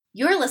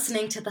You're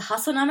listening to the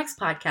Hustlenomics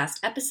Podcast,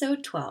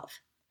 episode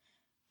 12.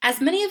 As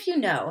many of you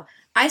know,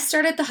 I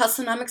started the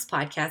Hustlenomics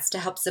Podcast to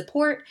help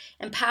support,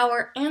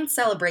 empower, and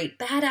celebrate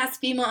badass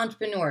female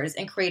entrepreneurs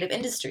in creative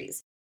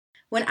industries.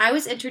 When I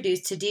was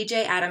introduced to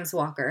DJ Adams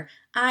Walker,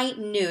 I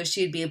knew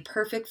she'd be a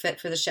perfect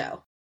fit for the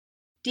show.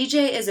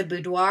 DJ is a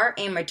boudoir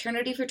and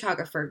maternity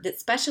photographer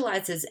that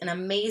specializes in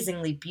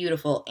amazingly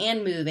beautiful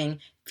and moving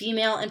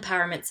female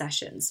empowerment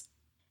sessions.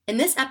 In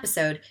this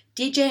episode,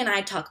 DJ and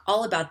I talk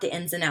all about the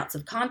ins and outs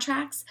of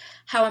contracts,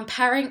 how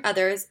empowering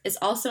others is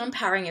also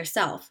empowering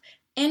yourself,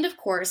 and of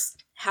course,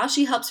 how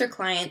she helps her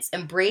clients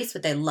embrace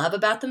what they love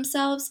about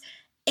themselves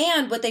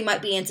and what they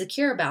might be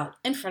insecure about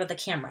in front of the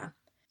camera.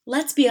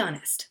 Let's be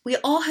honest, we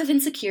all have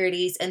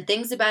insecurities and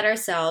things about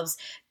ourselves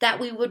that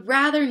we would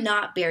rather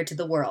not bear to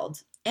the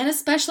world, and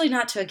especially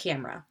not to a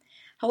camera.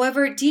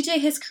 However, DJ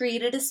has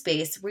created a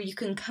space where you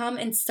can come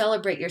and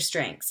celebrate your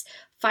strengths,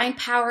 find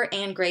power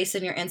and grace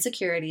in your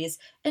insecurities,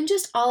 and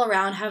just all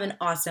around have an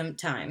awesome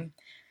time.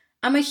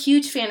 I'm a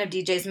huge fan of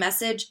DJ's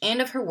message and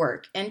of her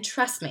work, and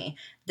trust me,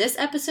 this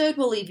episode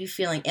will leave you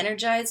feeling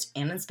energized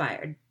and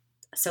inspired.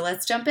 So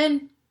let's jump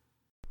in.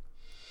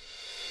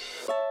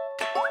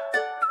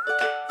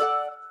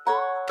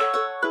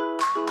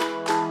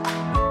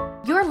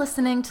 You're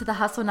listening to the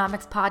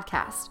Hustlenomics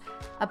Podcast,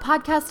 a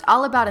podcast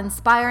all about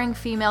inspiring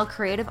female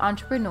creative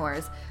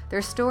entrepreneurs,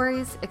 their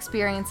stories,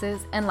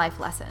 experiences, and life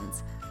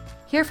lessons.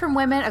 Hear from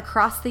women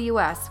across the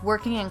U.S.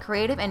 working in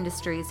creative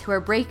industries who are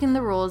breaking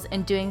the rules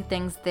and doing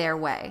things their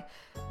way.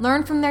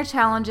 Learn from their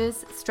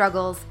challenges,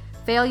 struggles,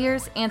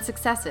 failures, and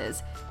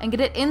successes, and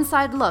get an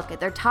inside look at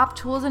their top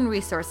tools and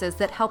resources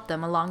that help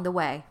them along the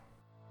way.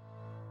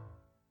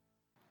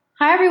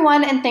 Hi,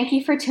 everyone, and thank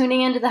you for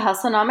tuning into the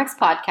Hustlenomics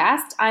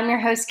Podcast. I'm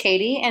your host,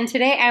 Katie, and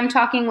today I'm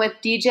talking with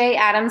DJ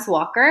Adams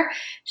Walker.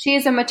 She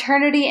is a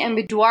maternity and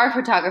boudoir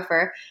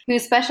photographer who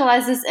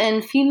specializes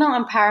in female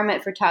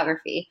empowerment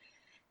photography.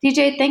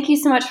 DJ, thank you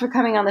so much for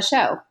coming on the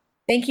show.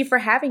 Thank you for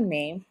having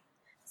me.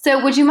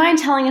 So would you mind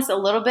telling us a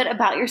little bit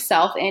about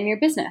yourself and your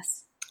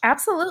business?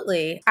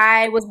 Absolutely.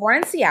 I was born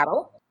in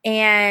Seattle,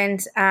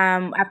 and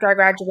after I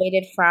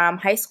graduated from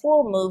high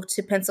school, moved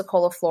to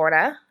Pensacola,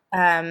 Florida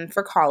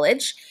for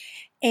college.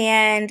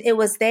 And it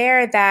was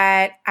there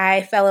that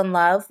I fell in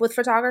love with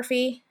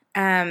photography.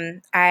 I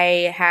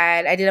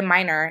did a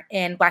minor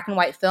in black and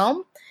white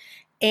film,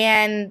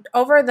 and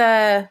over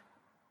the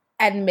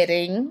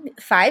admitting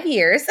 5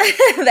 years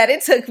that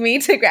it took me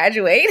to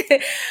graduate,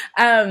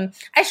 I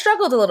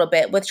struggled a little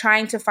bit with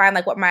trying to find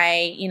like what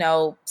my,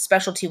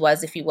 specialty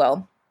was, if you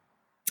will.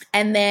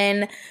 And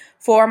then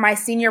for my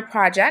senior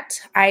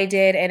project, I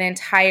did an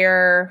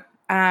entire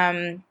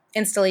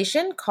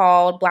installation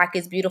called Black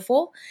is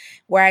Beautiful,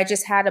 where I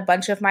just had a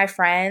bunch of my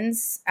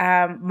friends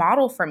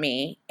model for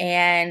me,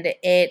 and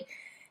it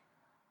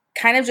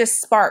kind of just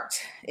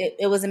sparked.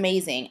 It was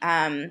amazing.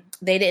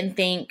 They didn't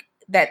think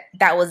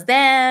that was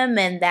them,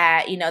 and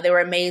that, they were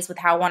amazed with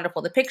how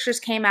wonderful the pictures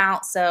came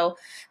out. So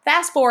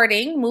fast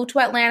forwarding, moved to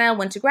Atlanta,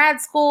 went to grad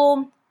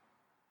school,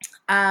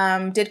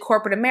 did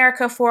corporate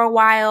America for a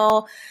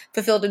while,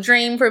 fulfilled a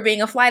dream for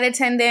being a flight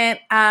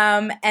attendant,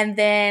 and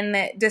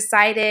then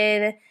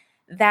decided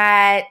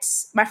that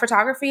my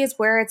photography is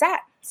where it's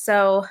at.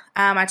 So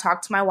I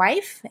talked to my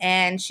wife,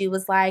 and she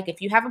was like, if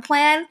you have a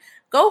plan,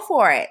 go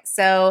for it.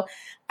 So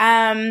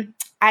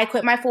I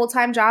quit my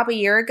full-time job a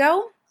year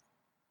ago,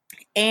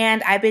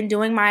 and I've been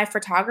doing my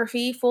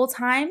photography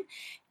full-time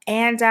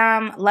and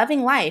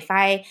loving life.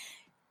 I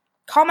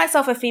call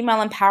myself a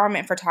female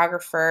empowerment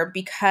photographer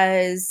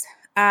because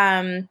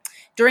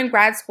during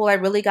grad school, I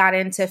really got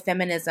into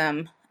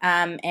feminism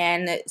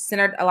and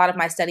centered a lot of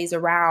my studies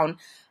around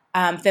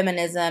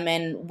feminism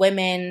and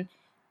women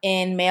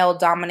in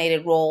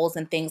male-dominated roles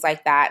and things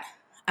like that.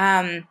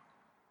 And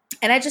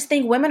I just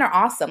think women are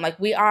awesome. Like,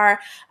 we are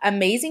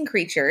amazing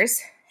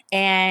creatures,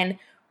 and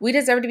we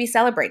deserve to be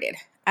celebrated.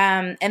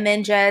 And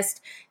then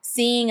just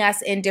seeing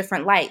us in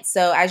different lights.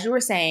 So as you were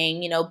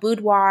saying,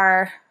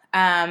 boudoir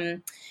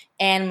and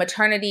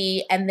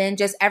maternity, and then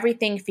just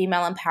everything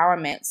female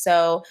empowerment.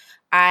 So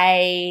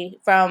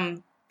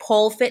from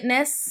pole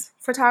fitness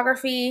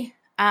photography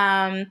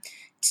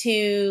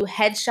to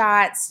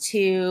headshots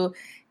to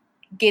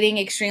getting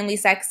extremely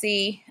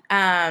sexy.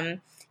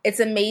 It's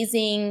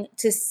amazing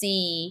to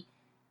see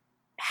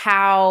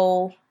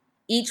how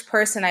each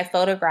person I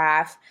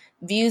photograph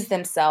views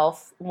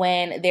themselves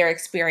when their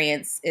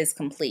experience is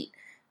complete.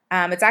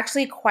 It's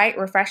actually quite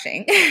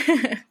refreshing.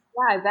 Yeah,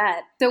 I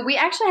bet. So we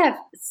actually have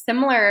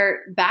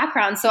similar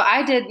backgrounds. So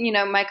I did,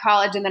 my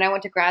college, and then I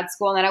went to grad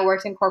school, and then I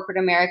worked in corporate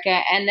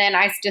America, and then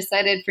I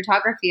decided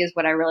photography is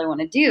what I really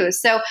want to do.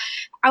 So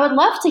I would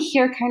love to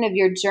hear kind of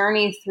your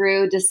journey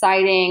through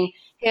deciding,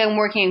 hey, I'm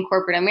working in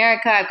corporate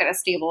America, I've got a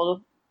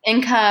stable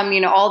income,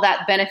 all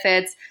that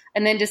benefits,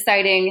 and then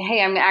deciding,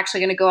 hey, I'm actually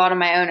going to go out on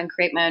my own and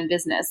create my own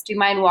business. Do you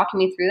mind walking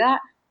me through that?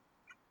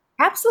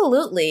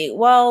 Absolutely.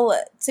 Well,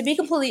 to be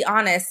completely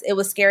honest, it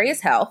was scary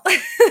as hell.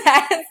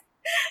 That's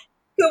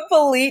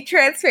complete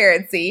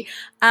transparency.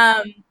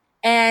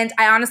 And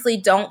I honestly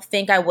don't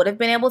think I would have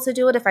been able to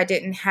do it if I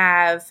didn't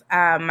have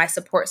my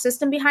support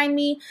system behind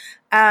me.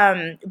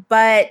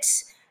 But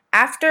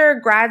after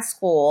grad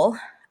school,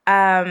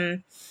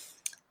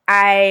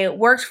 I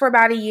worked for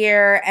about a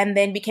year and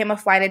then became a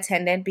flight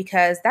attendant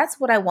because that's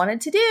what I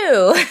wanted to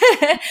do.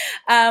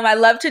 I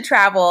love to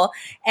travel.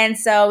 And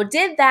so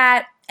did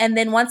that. And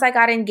then once I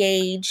got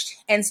engaged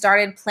and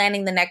started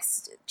planning the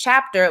next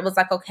chapter, it was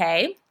like,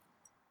 okay,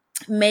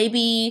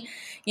 maybe,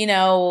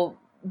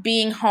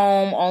 being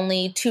home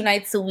only 2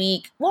 nights a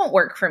week won't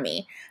work for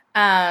me.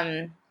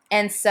 And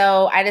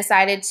so I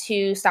decided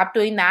to stop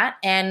doing that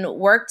and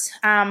worked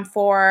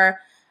for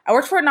a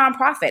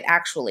nonprofit,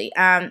 actually.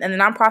 And the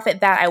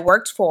nonprofit that I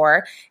worked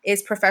for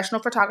is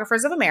Professional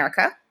Photographers of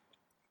America,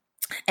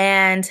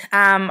 and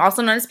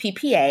also known as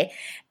PPA.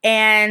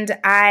 And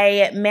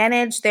I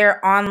manage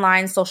their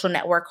online social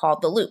network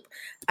called The Loop.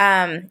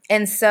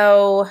 And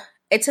so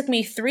it took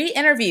me 3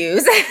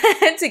 interviews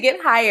to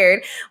get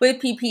hired with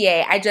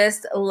PPA. I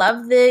just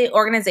love the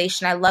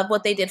organization. I love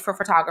what they did for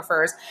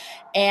photographers.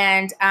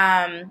 And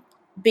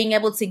being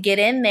able to get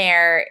in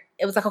there,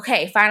 it was like,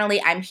 okay,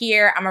 finally I'm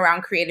here. I'm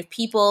around creative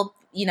people.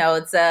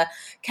 It's a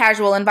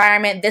casual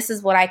environment. This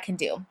is what I can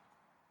do.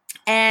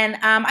 And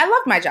I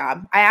loved my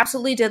job. I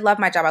absolutely did love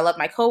my job. I loved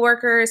my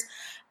coworkers.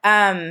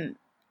 And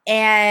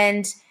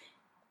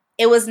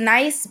it was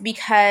nice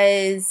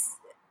because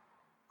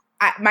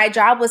my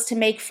job was to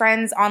make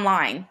friends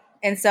online.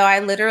 And so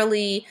I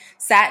literally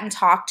sat and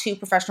talked to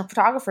professional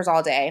photographers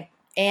all day.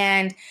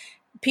 And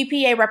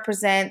PPA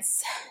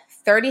represents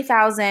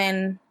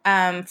 30,000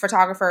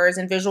 photographers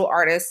and visual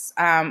artists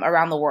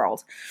around the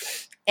world.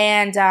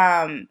 And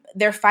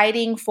they're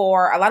fighting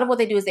for, a lot of what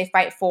they do is they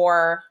fight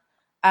for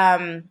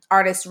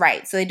artists'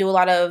 rights. So they do a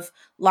lot of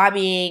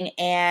lobbying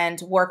and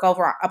work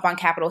up on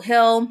Capitol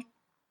Hill,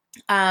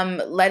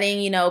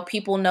 letting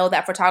people know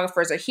that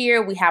photographers are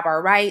here, we have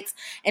our rights.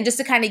 And just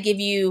to kind of give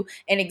you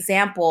an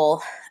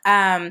example,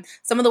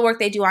 some of the work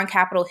they do on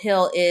Capitol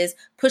Hill is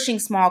pushing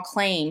small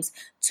claims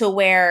to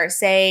where,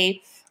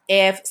 say,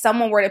 if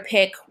someone were to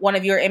pick one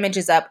of your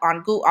images up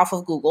off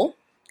of Google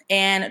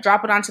and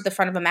drop it onto the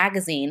front of a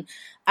magazine,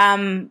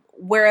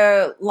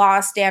 where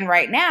laws stand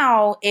right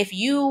now, if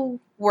you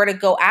were to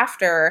go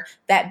after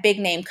that big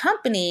name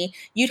company,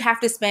 you'd have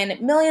to spend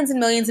millions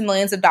and millions and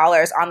millions of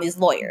dollars on these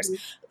lawyers.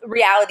 Mm-hmm.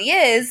 Reality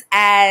is,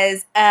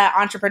 as an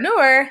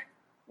entrepreneur,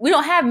 we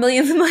don't have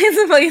millions and millions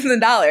and millions of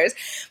dollars.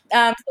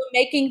 So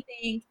making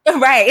things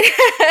right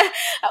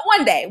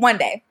one day.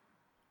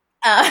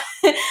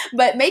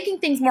 But making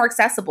things more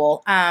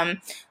accessible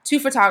to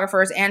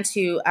photographers and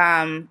to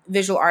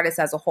visual artists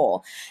as a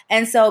whole.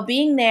 And so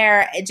being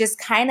there, it just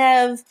kind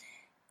of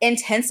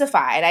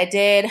intensified. I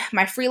did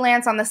my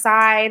freelance on the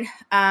side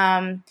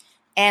and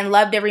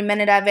loved every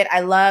minute of it.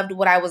 I loved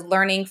what I was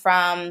learning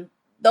from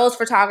those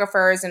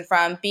photographers and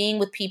from being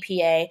with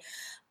PPA.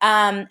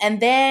 And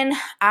then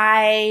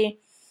my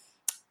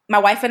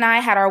wife and I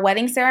had our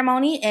wedding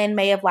ceremony in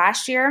May of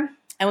last year.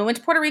 And we went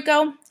to Puerto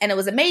Rico and it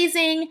was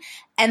amazing.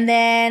 And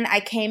then I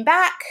came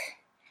back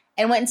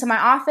and went into my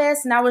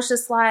office and I was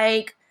just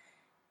like,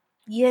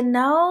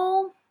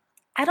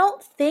 I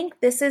don't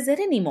think this is it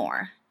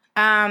anymore.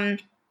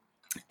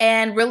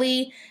 And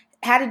really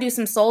had to do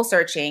some soul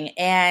searching,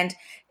 and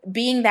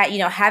being that,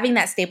 having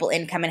that stable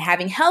income and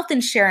having health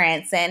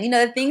insurance and,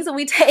 the things that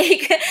we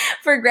take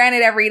for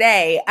granted every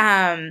day.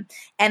 And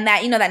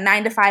that, that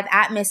 9-to-5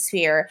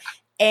 atmosphere.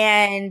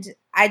 And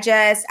I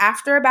just,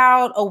 after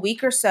about a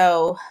week or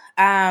so,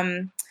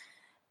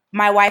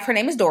 my wife, her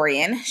name is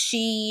Dorian,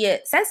 she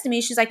says to me,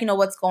 she's like,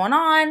 what's going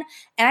on?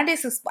 And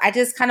I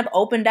just kind of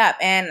opened up,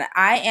 and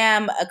I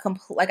am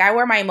I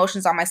wear my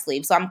emotions on my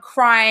sleeve. So I'm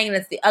crying, and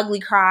it's the ugly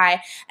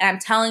cry. And I'm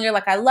telling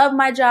her, I love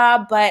my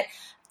job, but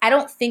I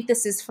don't think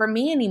this is for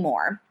me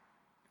anymore.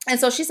 And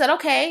so she said,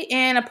 okay,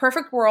 in a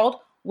perfect world,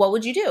 what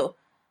would you do?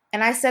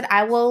 And I said,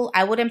 I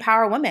would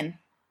empower women.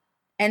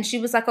 And she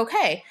was like,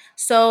 okay,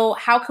 so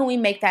how can we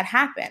make that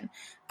happen?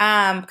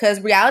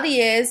 Because reality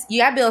is you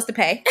got bills to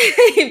pay.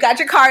 You've got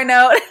your car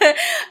note,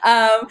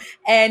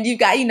 and you've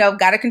got,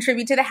 got to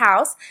contribute to the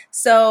house.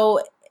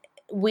 So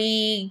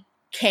we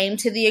came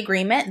to the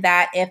agreement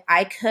that if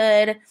I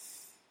could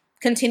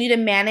continue to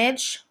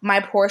manage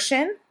my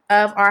portion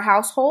of our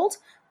household,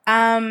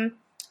 then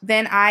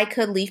I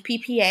could leave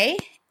PPA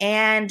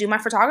and do my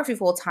photography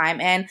full time.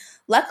 And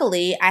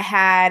luckily I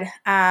had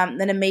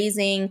an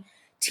amazing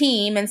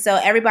team. And so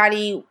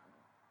everybody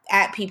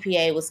at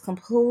PPA was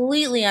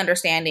completely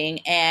understanding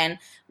and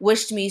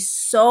wished me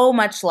so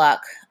much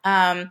luck.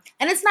 And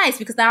it's nice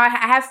because now I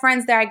have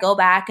friends there. I go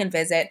back and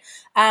visit.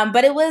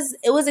 But it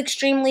was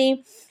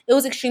extremely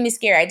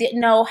scary. I didn't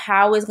know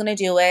how I was going to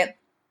do it.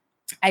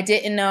 I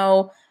didn't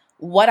know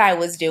what I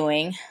was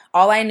doing.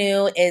 All I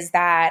knew is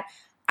that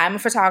I'm a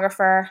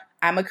photographer.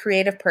 I'm a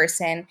creative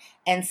person,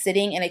 and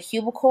sitting in a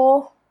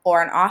cubicle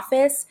or an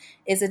office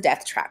is a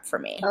death trap for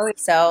me. Oh,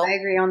 so I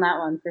agree on that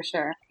one for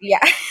sure. Yeah.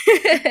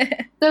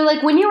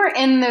 So when you were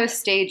in those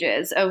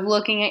stages of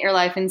looking at your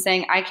life and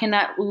saying, I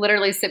cannot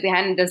literally sit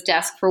behind this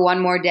desk for one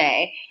more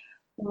day,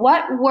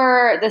 what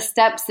were the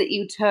steps that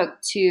you took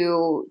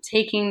to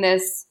taking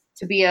this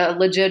to be a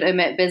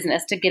legitimate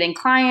business, to getting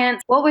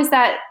clients? What was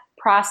that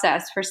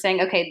process for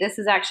saying, okay, this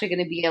is actually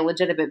going to be a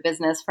legitimate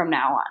business from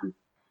now on?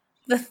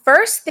 The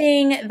first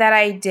thing that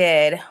I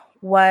did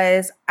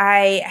was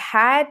I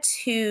had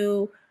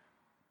to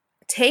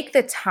take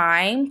the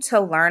time to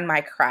learn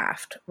my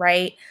craft,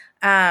 right?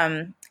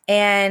 And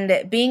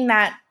being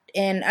that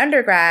in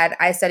undergrad,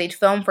 I studied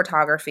film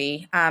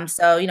photography.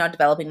 So,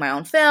 developing my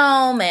own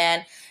film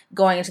and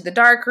going into the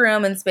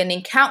darkroom and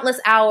spending countless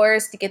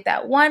hours to get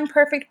that one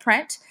perfect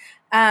print.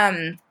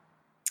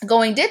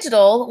 Going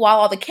digital, while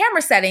all the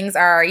camera settings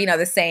are,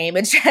 the same,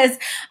 it's just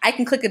I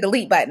can click a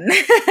delete button.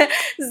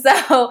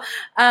 So,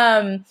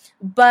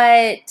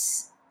 but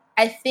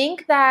I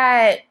think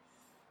that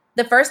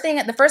the first thing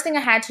I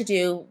had to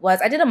do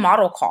was I did a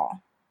model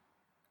call.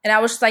 And I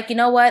was just like, you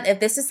know what? If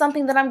this is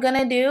something that I'm going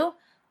to do,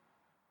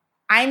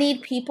 I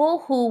need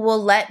people who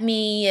will let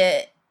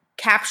me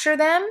capture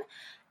them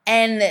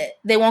and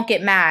they won't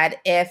get mad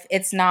if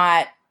it's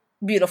not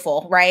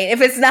beautiful, right? If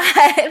it's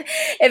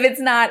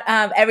not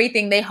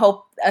everything they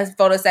hope a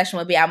photo session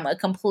would be. I'm a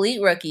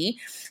complete rookie.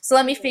 So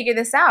let me figure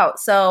this out.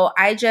 So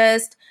I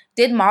just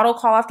did model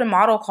call after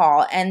model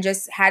call and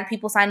just had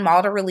people sign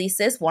model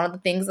releases. One of the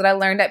things that I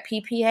learned at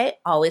PPA,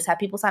 always have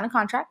people sign a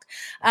contract.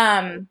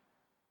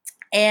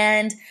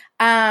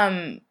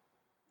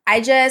 I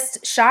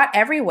just shot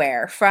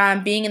everywhere,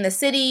 from being in the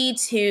city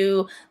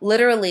to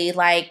literally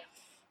like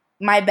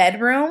my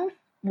bedroom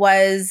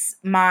was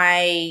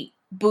my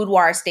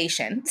boudoir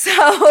station.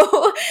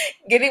 So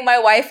getting my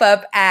wife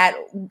up at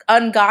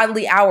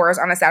ungodly hours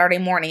on a Saturday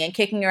morning and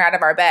kicking her out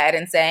of our bed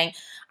and saying,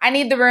 I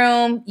need the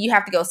room, you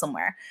have to go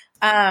somewhere.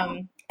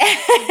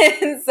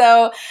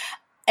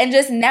 And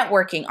just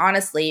networking,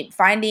 honestly,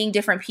 finding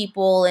different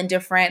people in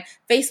different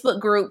Facebook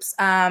groups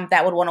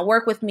that would want to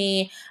work with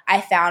me.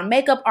 I found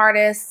makeup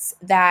artists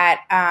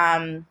that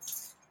are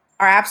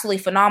absolutely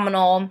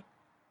phenomenal,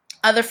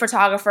 other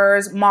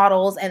photographers,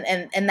 models,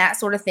 and that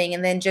sort of thing.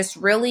 And then just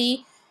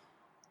really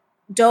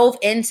dove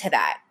into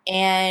that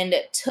and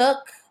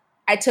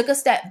I took a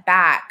step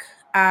back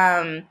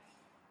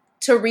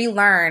to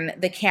relearn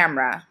the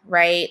camera,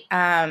 right?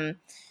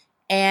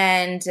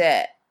 And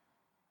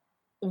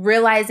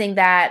realizing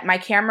that my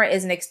camera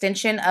is an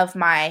extension of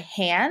my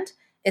hand.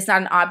 It's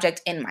not an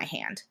object in my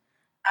hand.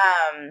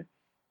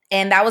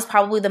 And that was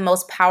probably the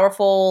most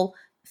powerful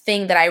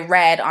thing that I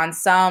read on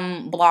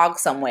some blog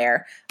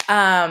somewhere.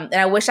 And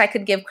I wish I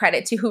could give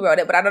credit to who wrote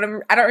it, but I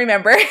don't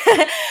remember.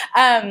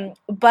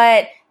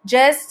 But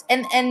just,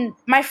 and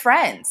my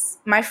friends,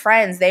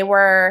 they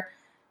were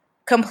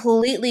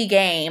completely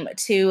game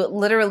to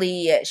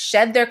literally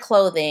shed their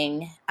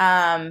clothing,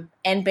 and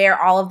bear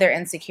all of their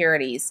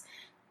insecurities.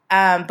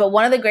 But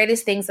one of the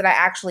greatest things that I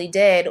actually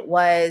did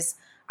was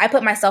I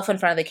put myself in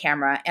front of the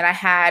camera and I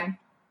had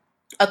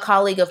a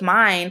colleague of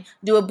mine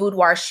do a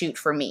boudoir shoot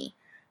for me.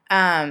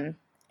 And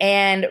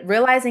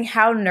realizing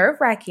how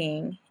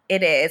nerve-wracking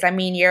it is. I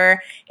mean,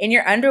 you're in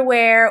your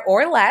underwear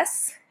or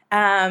less,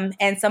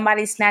 and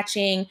somebody's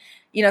snapping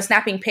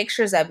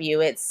pictures of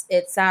you.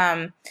 It's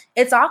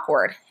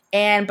awkward.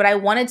 But I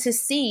wanted to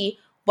see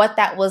what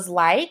that was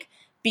like,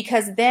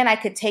 because then I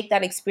could take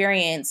that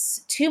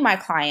experience to my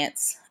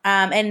clients.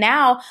 And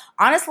now,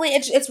 honestly,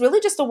 it's really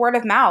just a word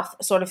of mouth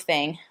sort of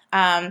thing.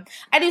 I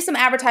do some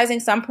advertising,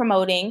 some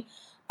promoting.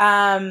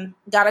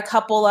 Got a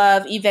couple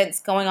of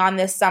events going on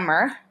this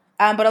summer.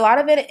 But a lot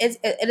of it is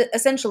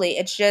essentially,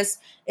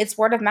 it's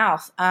word of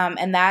mouth.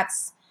 And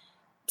that's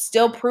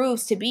still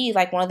proves to be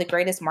like one of the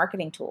greatest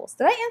marketing tools.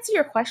 Did I answer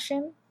your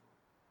question?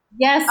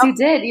 Yes, you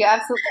did. You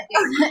absolutely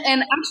did.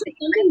 And actually,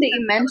 something that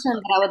you mentioned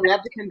that I would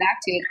love to come back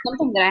to, it's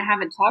something that I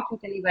haven't talked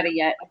with anybody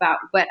yet about,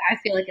 but I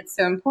feel like it's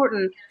so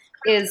important,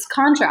 is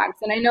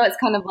contracts. And I know it's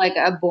kind of like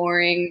a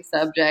boring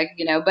subject,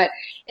 but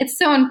it's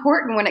so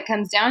important when it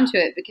comes down to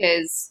it,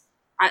 because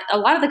a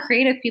lot of the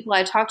creative people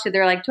I talk to,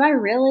 they're like, do I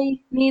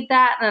really need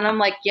that? And I'm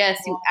like, yes,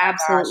 you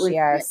absolutely do.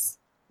 Yes.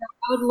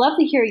 I would love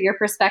to hear your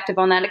perspective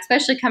on that,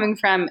 especially coming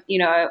from,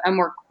 a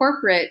more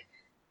corporate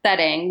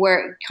setting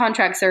where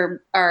contracts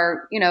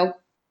are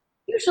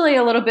usually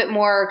a little bit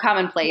more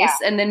commonplace,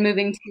 and then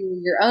moving to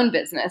your own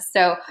business.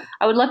 So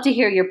I would love to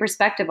hear your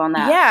perspective on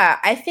that. Yeah,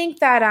 I think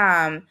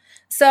that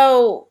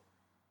so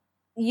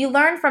you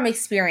learn from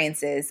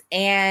experiences,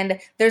 and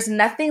there's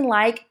nothing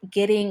like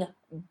getting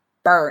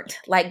burnt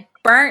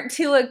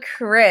to a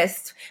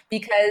crisp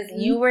because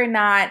you were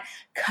not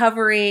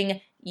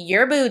covering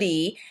your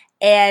booty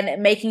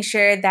and making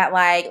sure that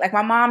like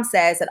my mom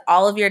says, that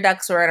all of your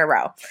ducks were in a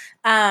row.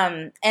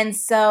 And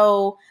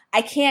so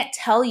I can't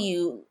tell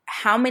you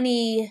how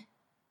many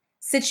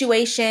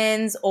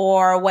situations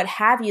or what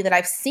have you that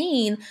I've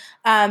seen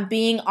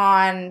being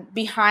on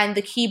behind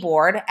the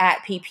keyboard at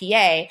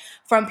PPA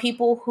from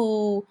people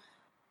who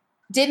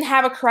didn't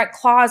have a correct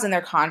clause in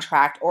their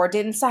contract, or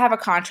didn't have a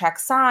contract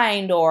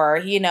signed, or,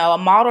 a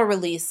model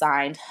release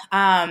signed,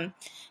 and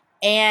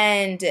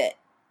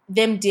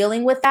them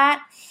dealing with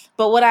that.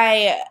 But what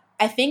I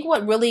think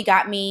what really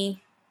got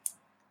me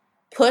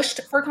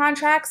pushed for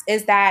contracts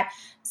is that,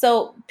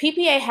 so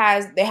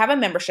PPA they have a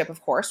membership,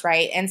 of course,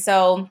 right? And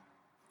so,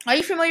 are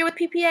you familiar with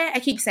PPA? I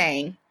keep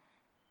saying.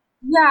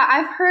 Yeah,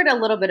 I've heard a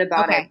little bit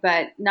about Okay. it,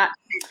 but not.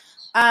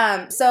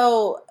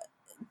 So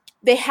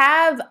they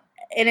have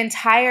an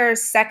entire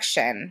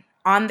section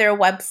on their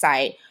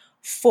website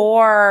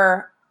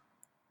for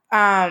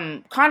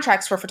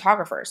contracts for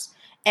photographers,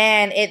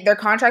 and they're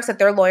contracts that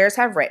their lawyers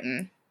have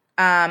written.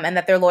 And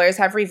that their lawyers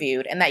have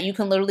reviewed, and that you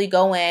can literally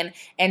go in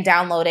and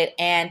download it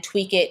and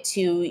tweak it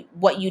to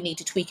what you need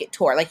to tweak it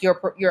toward, like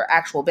your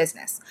actual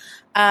business.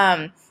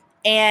 And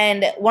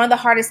one of the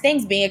hardest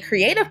things being a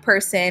creative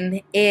person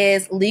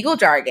is legal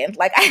jargon.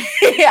 Like I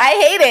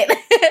hate it.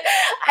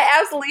 I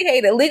absolutely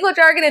hate it. Legal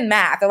jargon and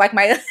math are like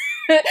my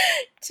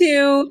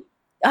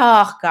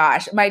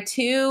my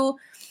two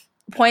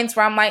points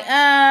where I'm like,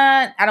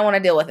 I don't want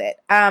to deal with it.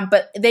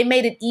 But they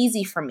made it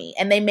easy for me,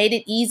 and they made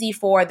it easy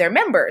for their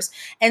members.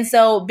 And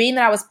so being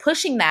that I was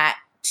pushing that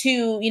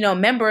to,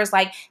 members,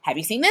 like, have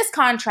you seen this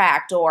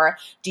contract? Or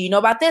do you know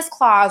about this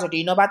clause? Or do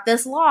you know about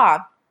this law?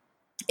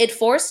 It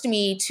forced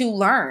me to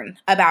learn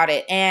about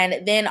it.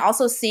 And then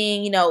also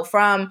seeing,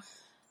 from,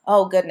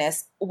 oh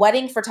goodness,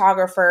 wedding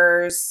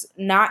photographers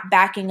not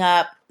backing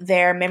up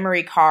their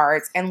memory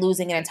cards and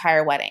losing an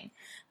entire wedding.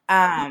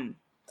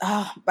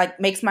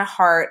 Makes my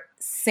heart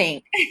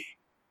sink.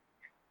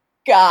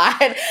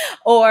 God.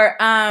 Or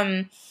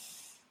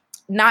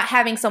not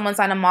having someone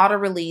sign a model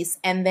release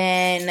and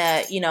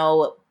then,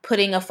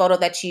 putting a photo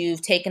that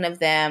you've taken of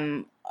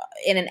them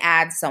in an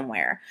ad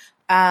somewhere,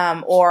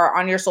 or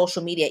on your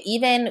social media.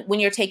 Even when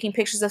you're taking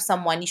pictures of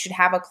someone, you should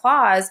have a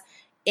clause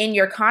in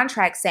your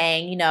contract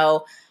saying,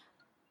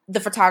 the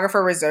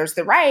photographer reserves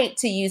the right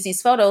to use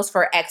these photos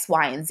for X,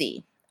 Y, and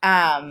Z.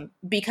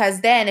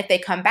 Because then if they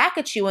come back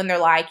at you and they're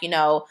like,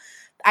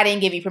 I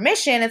didn't give you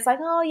permission, it's like,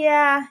 oh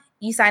yeah,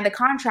 you signed a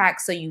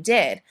contract, so you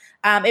did.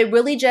 It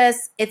really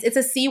just, it's a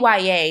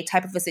CYA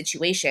type of a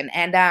situation.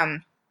 And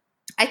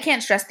I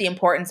can't stress the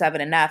importance of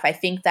it enough. I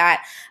think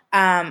that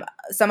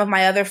some of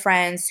my other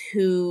friends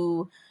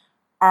who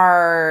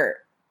are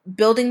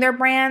building their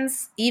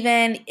brands,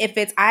 even if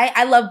it's,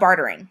 I love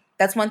bartering.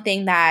 That's one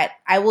thing that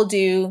I will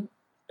do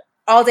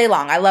all day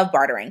long. I love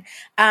bartering.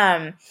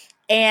 But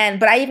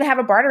I even have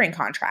a bartering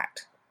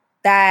contract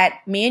that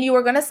me and you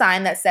are going to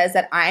sign that says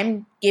that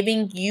I'm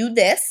giving you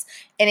this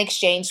in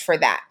exchange for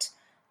that.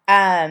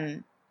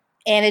 And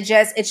it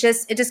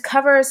just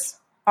covers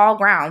all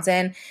grounds.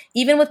 And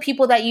even with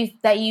people that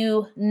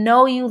you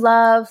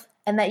love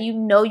and that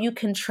you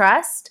can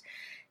trust,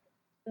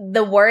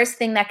 the worst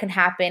thing that can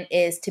happen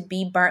is to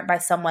be burnt by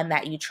someone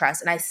that you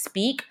trust. And I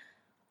speak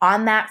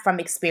on that from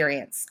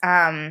experience.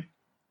 And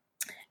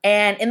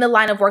in the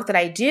line of work that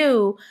I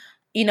do,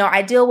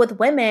 I deal with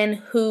women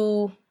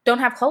who don't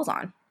have clothes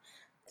on.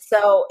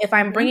 So if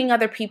I'm bringing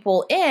other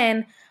people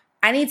in,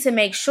 I need to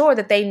make sure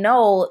that they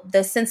know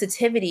the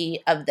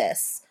sensitivity of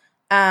this.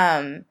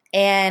 And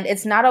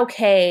it's not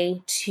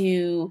okay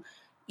to,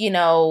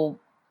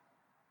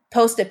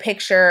 post a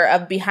picture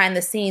of behind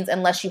the scenes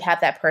unless you have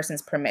that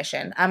person's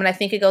permission. And I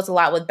think it goes a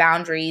lot with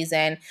boundaries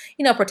and,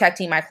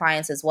 protecting my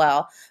clients as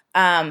well.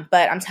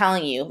 But I'm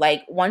telling you,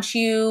 like, once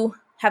you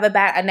have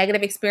a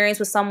negative experience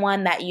with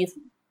someone that you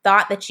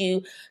thought that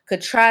you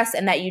could trust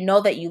and that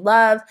that you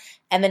love,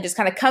 and then just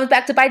kind of comes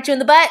back to bite you in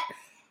the butt,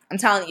 I'm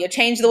telling you,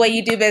 change the way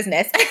you do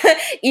business,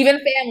 even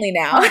family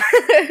now.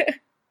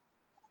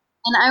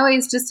 And I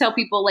always just tell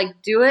people,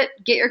 like, do it,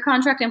 get your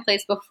contract in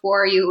place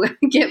before you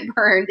get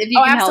burned, if you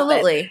can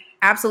absolutely. help it.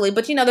 Absolutely.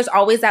 But, there's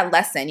always that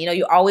lesson.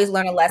 You always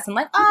learn a lesson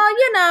like,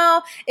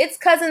 it's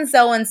cousin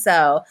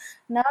so-and-so.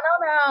 No.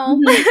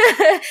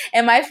 Mm-hmm.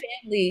 And my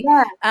family,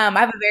 I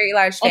have a very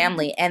large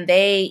family. And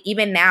they,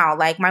 even now,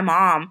 like my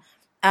mom,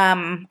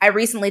 I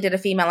recently did a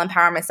female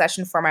empowerment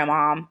session for my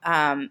mom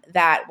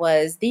that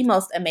was the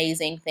most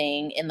amazing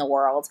thing in the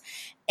world.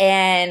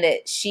 And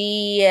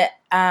she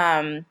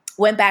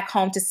went back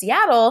home to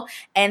Seattle,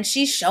 and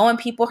she's showing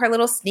people her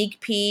little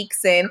sneak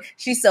peeks, and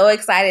she's so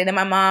excited. And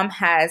my mom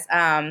has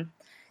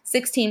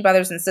 16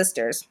 brothers and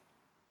sisters.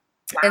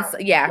 Wow. And so,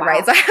 wow.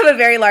 Right. So I have a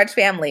very large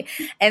family.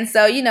 And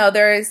so,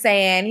 they're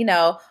saying,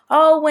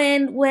 oh,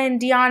 when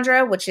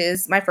Deandra, which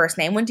is my first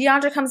name, when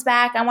Deandra comes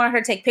back, I want her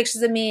to take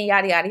pictures of me,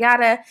 yada, yada,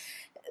 yada.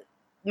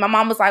 My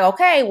mom was like,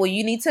 okay, well,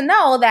 you need to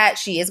know that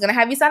she is going to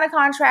have you sign a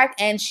contract,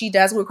 and she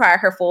does require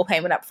her full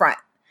payment up front.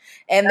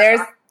 And there's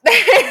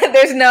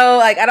no,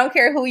 like, I don't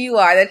care who you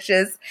are.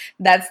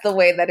 That's the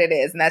way that it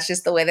is. And that's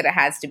just the way that it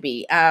has to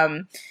be.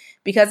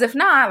 Because if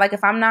not, like,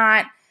 if I'm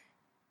not,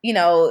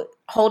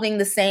 holding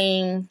the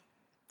same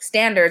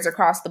standards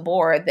across the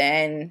board,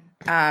 then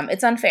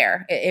it's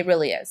unfair. It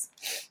really is.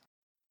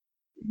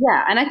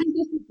 Yeah. And I think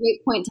that's a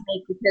great point to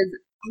make, because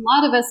a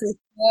lot of us are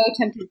so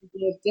tempted to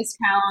give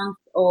discounts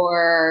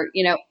or,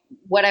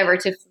 whatever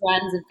to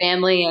friends and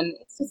family. And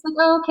it's just like,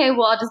 oh, okay,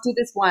 well, I'll just do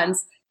this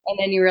once. And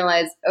then you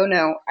realize, oh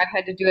no, I've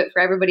had to do it for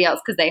everybody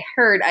else because they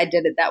heard I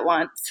did it that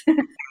once. So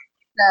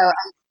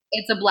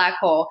it's a black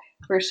hole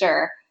for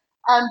sure.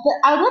 But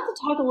I would love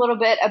to talk a little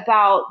bit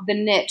about the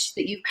niche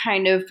that you've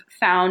kind of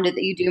found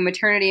that you do,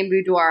 maternity and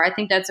boudoir. I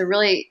think that's a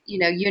really,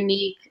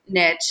 unique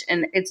niche,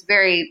 and it's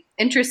very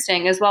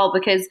interesting as well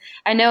because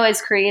I know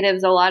as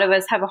creatives, a lot of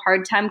us have a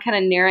hard time kind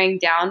of narrowing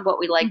down what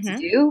we like to Mm-hmm.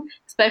 do,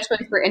 especially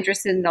if we're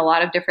interested in a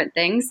lot of different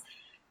things.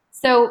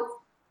 So,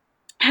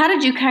 how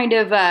did you kind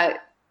of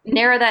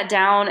narrow that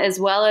down as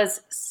well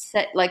as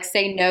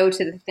say no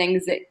to the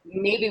things that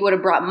maybe would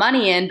have brought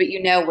money in, but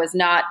was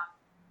not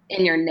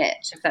in your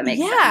niche, if that makes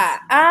sense? Yeah.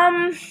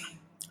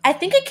 I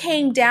think it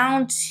came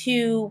down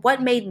to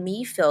what made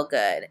me feel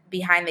good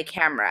behind the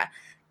camera,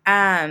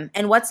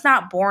 and what's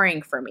not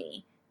boring for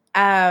me.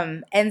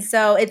 And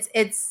so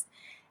it's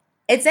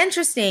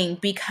interesting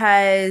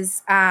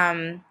because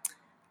I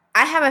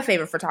have a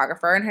favorite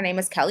photographer, and her name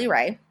is Kelly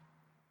Ray.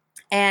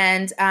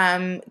 And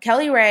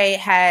Kelly Ray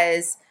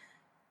has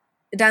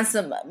done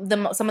some of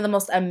the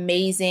most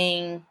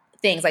amazing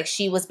things. Like,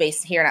 she was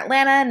based here in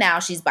Atlanta. Now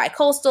she's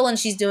bi-coastal, and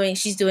she's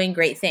doing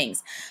great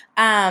things.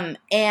 And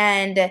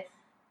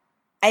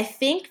I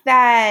think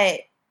that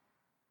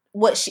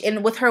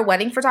and with her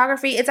wedding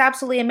photography, it's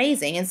absolutely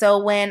amazing. And so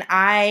when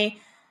I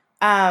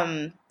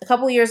a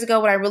couple of years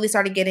ago, when I really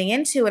started getting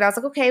into it, I was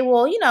like, okay,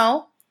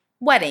 well,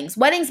 weddings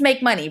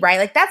make money, right?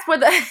 Like, that's where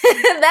the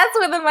that's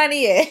where the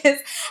money is.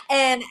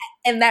 And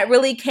that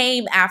really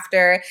came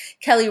after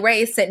Kelly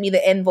Ray sent me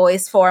the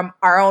invoice for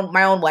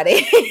my own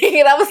wedding.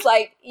 And I was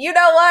like, you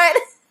know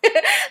what?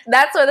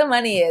 That's where the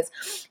money is.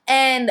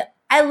 And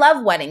I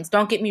love weddings,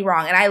 don't get me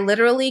wrong. And I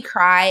literally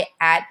cry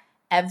at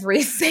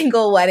every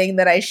single wedding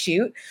that I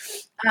shoot.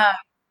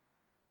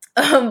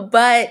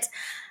 But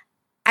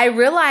I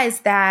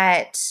realized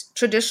that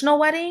traditional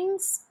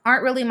weddings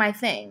aren't really my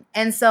thing.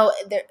 And so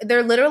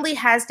there literally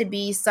has to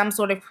be some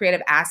sort of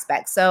creative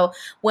aspect. So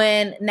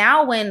when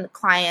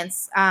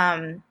clients,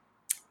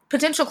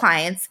 potential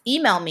clients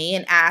email me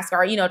and ask,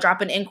 or,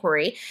 drop an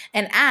inquiry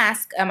and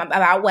ask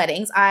about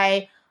weddings,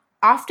 I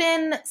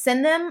often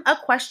send them a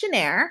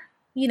questionnaire,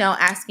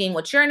 asking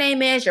what your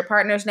name is, your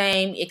partner's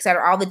name, et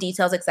cetera, all the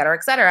details, et cetera,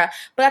 et cetera.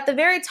 But at the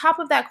very top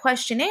of that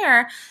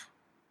questionnaire,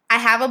 I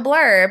have a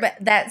blurb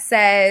that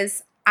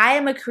says, I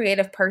am a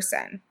creative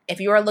person. If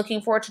you are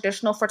looking for a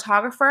traditional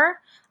photographer,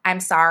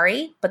 I'm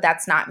sorry, but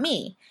that's not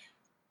me.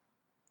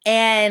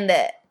 And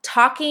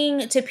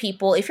talking to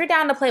people, if you're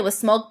down to play with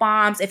smoke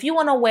bombs, if you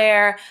want to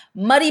wear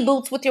muddy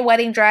boots with your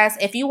wedding dress,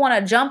 if you want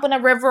to jump in a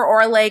river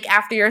or a lake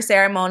after your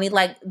ceremony,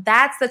 like,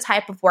 that's the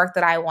type of work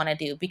that I want to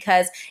do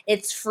because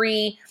it's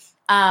free,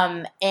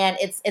 and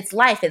it's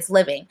life, it's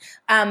living.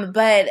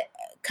 But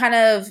kind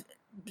of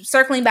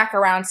circling back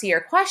around to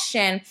your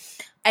question,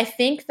 I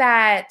think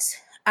that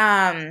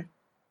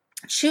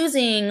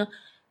choosing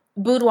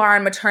boudoir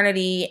and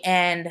maternity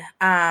and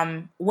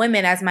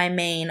women as my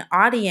main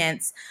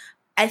audience,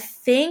 I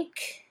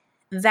think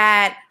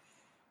that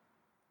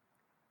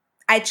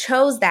I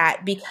chose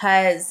that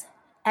because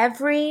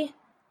every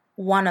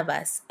one of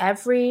us,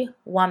 every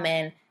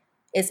woman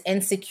is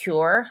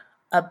insecure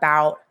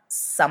about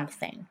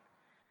something.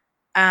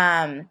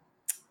 And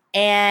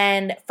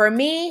for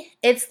me,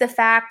 it's the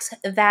fact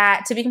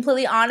that, to be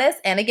completely honest,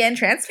 and again,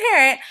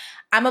 transparent,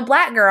 I'm a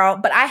Black girl,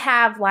 but I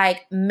have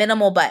like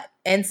minimal butt.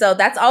 And so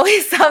that's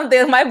always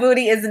something. My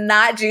booty is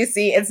not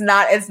juicy. It's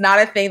not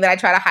a thing that I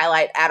try to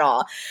highlight at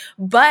all.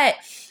 But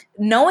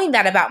knowing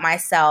that about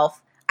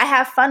myself, I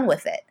have fun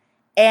with it.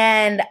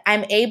 And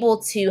I'm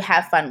able to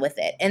have fun with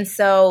it. And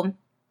so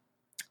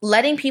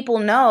letting people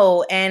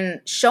know and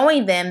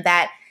showing them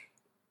that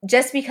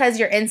just because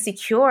you're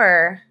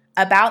insecure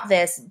about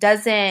this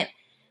doesn't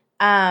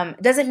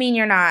mean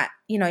you're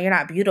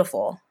not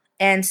beautiful.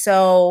 And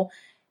so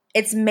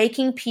it's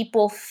making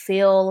people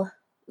feel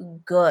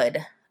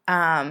good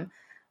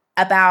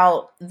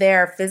about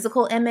their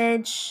physical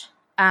image,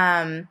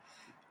 and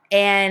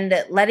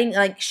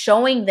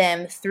showing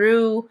them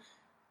through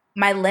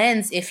my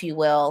lens, if you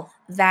will,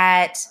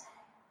 that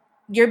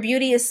your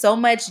beauty is so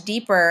much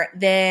deeper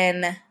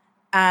than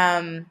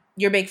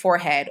your big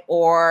forehead,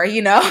 or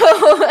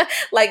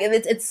like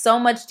it's so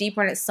much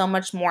deeper and it's so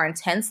much more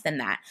intense than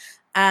that.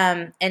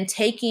 And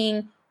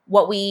taking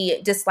what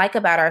we dislike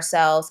about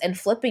ourselves and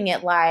flipping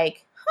it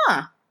like,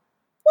 well,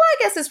 I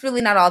guess it's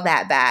really not all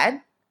that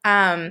bad.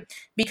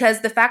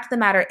 Because the fact of the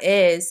matter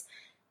is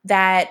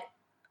that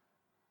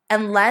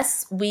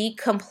unless we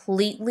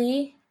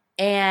completely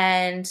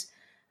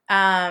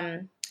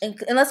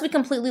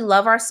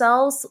love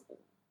ourselves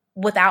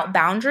without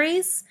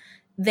boundaries,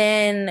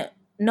 then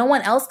no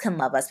one else can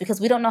love us because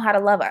we don't know how to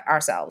love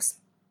ourselves.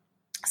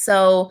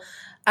 So,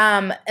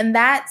 and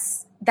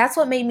that's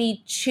what made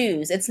me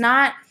choose. It's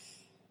not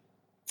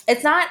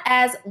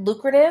as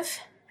lucrative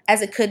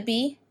as it could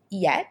be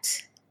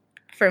yet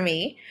for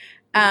me.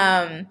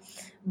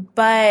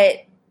 But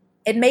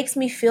it makes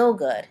me feel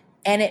good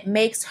and it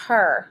makes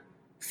her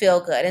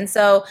feel good. And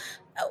so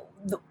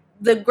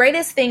the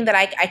greatest thing that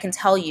I can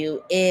tell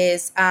you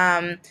is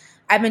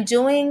I've been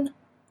doing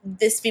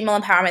this female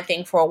empowerment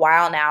thing for a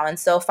while now. And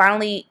so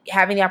finally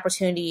having the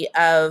opportunity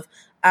of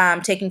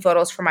taking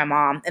photos for my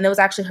mom, and it was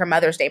actually her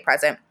Mother's Day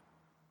present.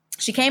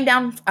 She came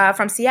down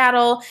from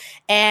Seattle,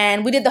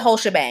 and we did the whole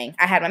shebang.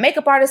 I had my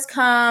makeup artist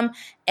come,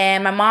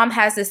 and my mom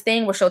has this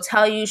thing where she'll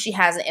tell you she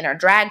has an inner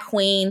drag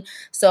queen.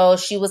 So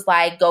she was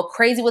like, go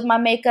crazy with my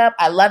makeup.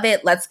 I love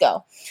it. Let's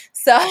go.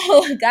 So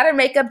got her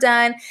makeup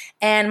done.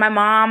 And my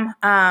mom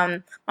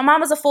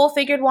is a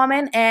full-figured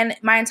woman, and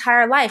my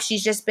entire life,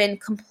 she's just been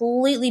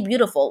completely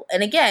beautiful.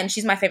 And again,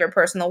 she's my favorite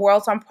person in the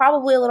world, so I'm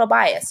probably a little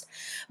biased.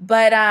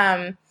 But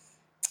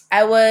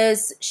I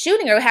was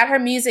shooting her, had her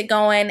music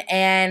going,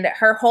 and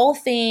her whole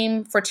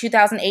theme for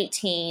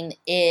 2018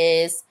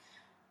 is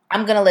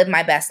I'm going to live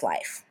my best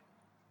life.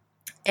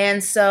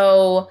 And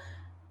so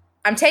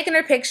I'm taking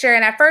her picture,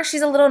 and at first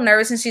she's a little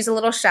nervous and she's a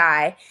little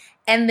shy.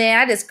 And then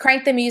I just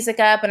crank the music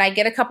up, and I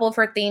get a couple of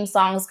her theme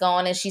songs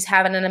going, and she's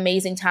having an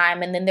amazing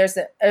time. And then there's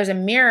a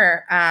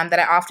mirror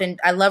that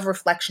I love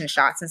reflection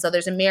shots. And so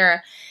there's a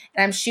mirror,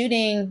 and I'm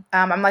shooting.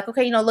 I'm like,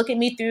 okay, look at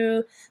me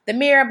through the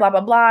mirror, blah,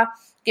 blah, blah,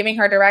 giving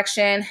her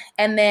direction.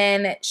 And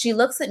then she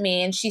looks at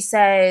me and she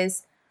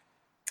says,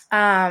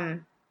 oh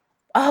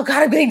God,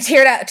 I'm getting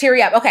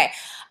teary up. Okay.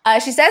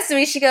 She says to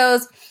me, she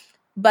goes,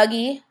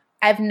 Buggy,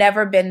 I've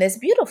never been this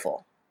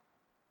beautiful.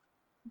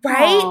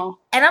 Right? Aww.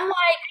 And I'm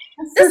like,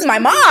 this is my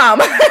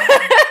mom.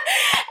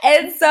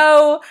 And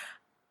so,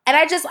 and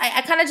I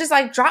kind of just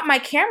like dropped my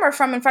camera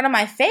from in front of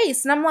my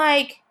face. And I'm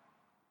like,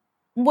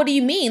 what do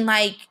you mean?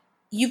 Like,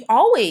 you've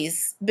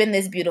always been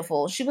this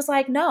beautiful. She was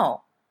like,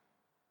 no.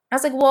 I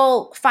was like,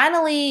 well,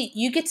 finally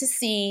you get to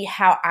see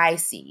how I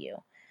see you.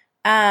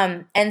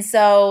 And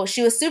so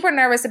she was super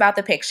nervous about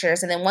the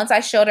pictures. And then once I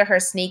showed her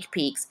sneak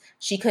peeks,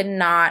 she could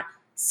not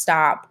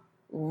stop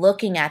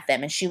looking at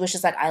them. And she was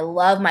just like, I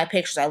love my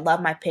pictures. I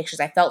love my pictures.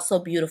 I felt so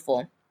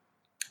beautiful.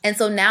 And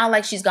so now,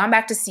 like, she's gone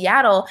back to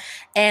Seattle,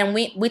 and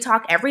we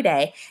talk every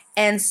day.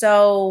 And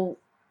so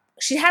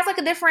she has like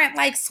a different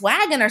like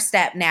swag in her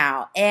step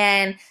now.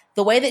 And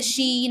the way that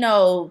she,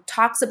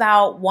 talks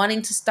about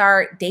wanting to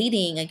start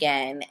dating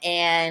again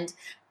and,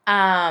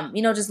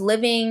 just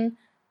living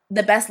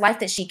the best life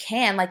that she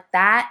can, like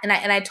that. And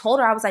I told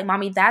her, I was like,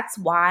 Mommy, that's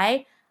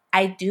why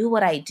I do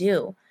what I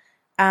do.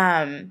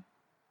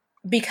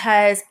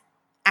 Because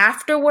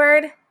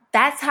afterward,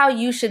 that's how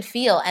you should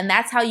feel. And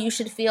that's how you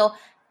should feel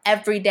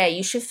every day.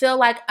 You should feel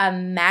like a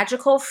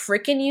magical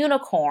freaking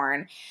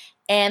unicorn,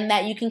 and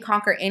that you can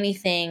conquer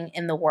anything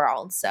in the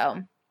world.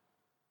 So,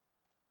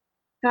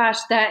 gosh,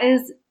 that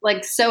is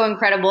like so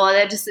incredible.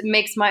 That just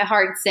makes my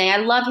heart sing. I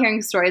love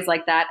hearing stories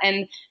like that.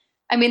 And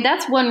I mean,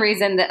 that's one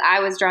reason that I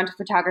was drawn to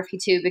photography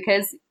too,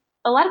 because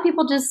a lot of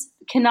people just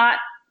cannot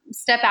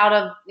step out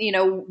of,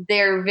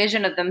 their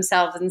vision of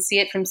themselves and see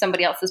it from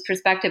somebody else's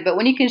perspective. But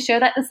when you can show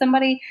that to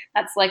somebody,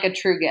 that's like a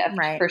true gift,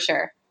 right? For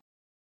sure.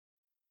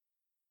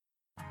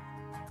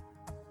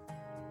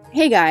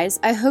 Hey guys,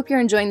 I hope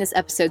you're enjoying this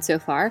episode so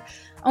far.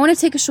 I want to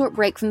take a short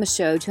break from the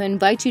show to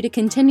invite you to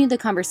continue the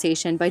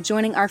conversation by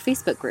joining our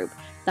Facebook group,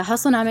 the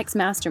Hustlenomics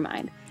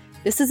Mastermind.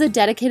 This is a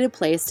dedicated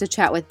place to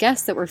chat with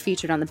guests that were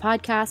featured on the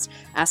podcast,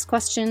 ask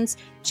questions,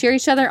 cheer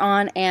each other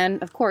on,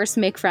 and, of course,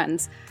 make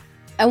friends.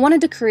 I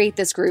wanted to create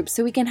this group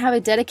so we can have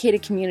a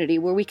dedicated community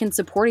where we can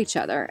support each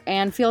other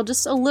and feel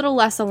just a little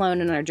less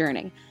alone in our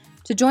journey.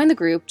 To join the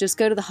group, just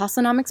go to the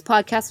Hustlenomics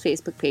Podcast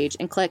Facebook page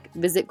and click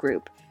Visit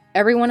Group.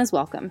 Everyone is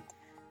welcome.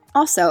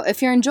 Also,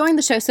 if you're enjoying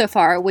the show so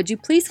far, would you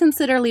please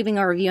consider leaving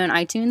a review on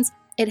iTunes?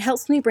 It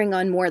helps me bring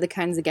on more of the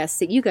kinds of guests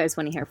that you guys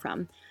want to hear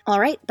from. All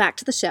right, back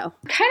to the show.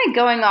 Kind of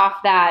going off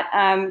that,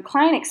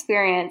 client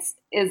experience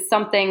is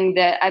something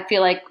that I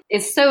feel like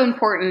is so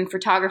important in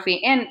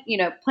photography and,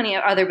 plenty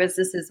of other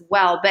businesses as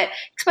well. But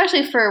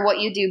especially for what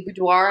you do,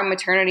 boudoir and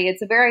maternity,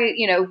 it's a very,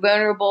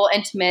 vulnerable,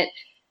 intimate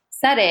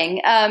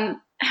setting.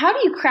 How do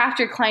you craft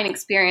your client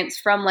experience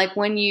from like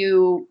when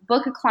you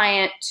book a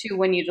client to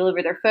when you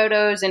deliver their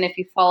photos, and if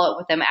you follow up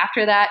with them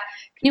after that?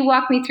 Can you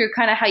walk me through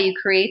kind of how you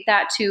create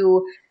that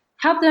to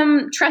help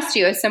them trust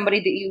you as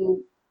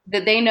somebody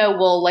that they know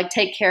will like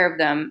take care of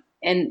them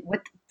and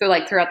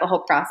throughout the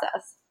whole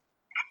process?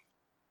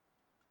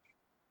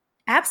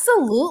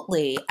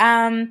 Absolutely.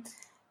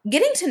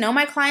 Getting to know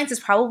my clients is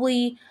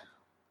probably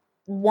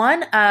it's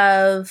one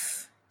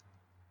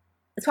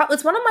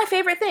of my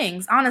favorite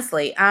things,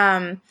 honestly.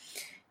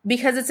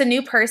 Because it's a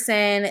new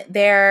person,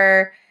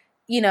 they're,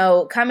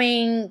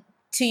 coming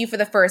to you for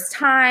the first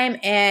time,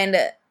 and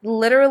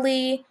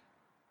literally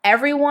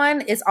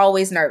everyone is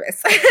always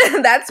nervous.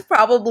 That's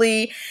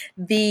probably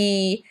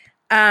the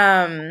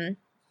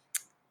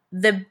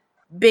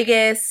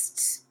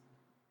biggest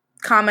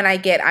comment I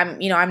get. I'm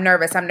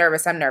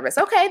nervous.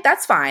 Okay,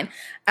 that's fine.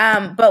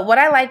 But what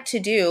I like to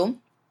do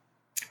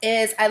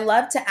is I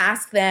love to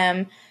ask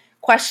them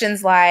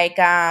questions like,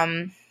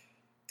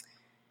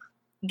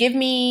 give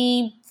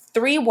me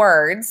 3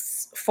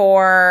 words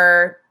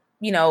for,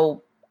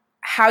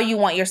 how you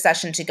want your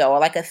session to go, or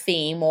like a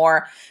theme,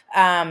 or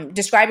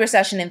describe your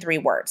session in 3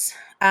 words,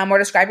 or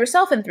describe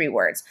yourself in 3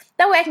 words.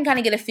 That way I can kind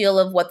of get a feel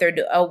of what they're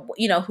doing,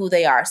 who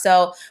they are.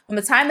 So from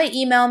the time they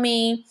email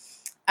me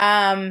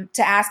to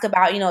ask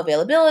about,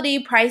 availability,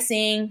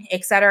 pricing,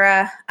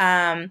 etc.,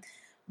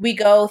 we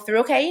go through,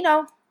 okay,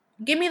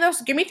 give me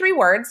 3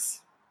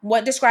 words.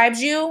 What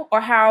describes you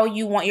or how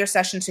you want your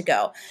session to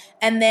go.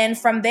 And then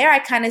from there,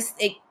 it kind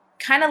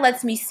of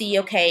lets me see,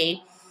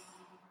 okay,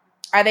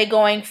 are they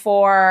going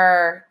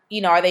for,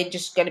 are they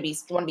just going to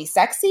want to be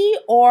sexy,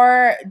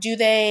 or do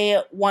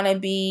they want to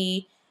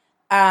be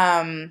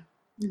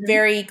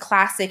very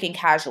classic and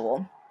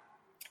casual?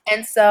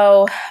 And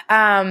so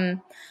I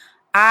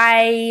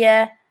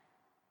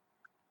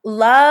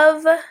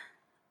love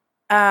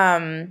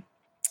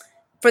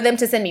for them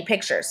to send me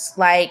pictures,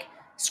 like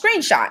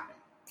screenshot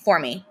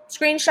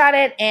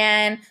it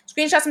and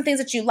screenshot some things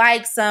that you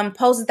like, some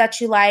poses that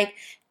you like,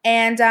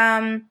 and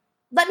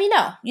let me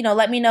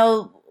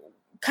know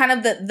kind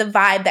of the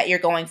vibe that you're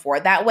going for.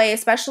 That way,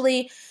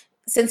 especially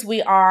since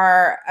we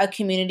are a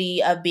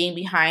community of being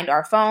behind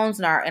our phones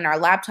and our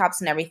laptops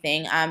and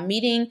everything,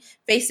 meeting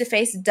face to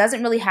face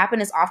doesn't really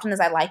happen as often as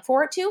I like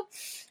for it to.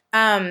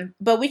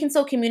 But we can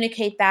still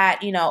communicate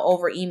that,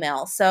 over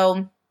email.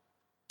 So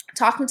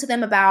talking to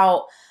them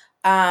about,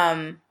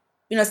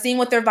 seeing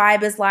what their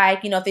vibe is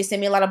like. If they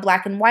send me a lot of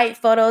black and white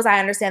photos, I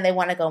understand they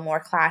want to go more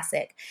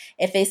classic.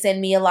 If they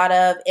send me a lot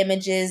of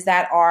images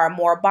that are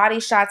more body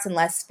shots and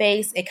less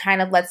face, it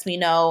kind of lets me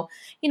know,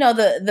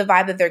 the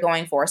vibe that they're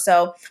going for.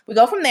 So we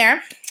go from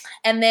there.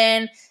 And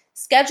then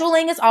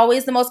scheduling is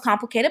always the most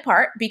complicated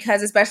part,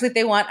 because especially if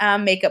they want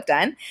makeup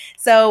done.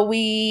 So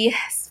we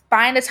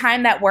find a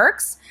time that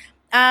works.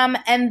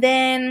 And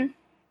then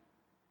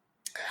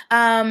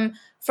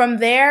from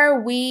there,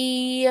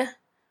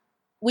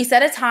 we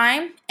set a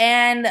time,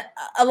 and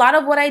a lot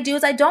of what I do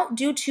is I don't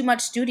do too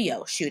much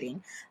studio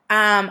shooting.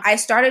 I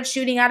started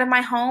shooting out of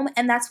my home,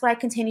 and that's what I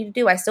continue to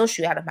do. I still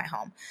shoot out of my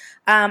home.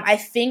 I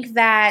think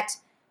that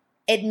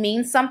it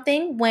means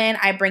something when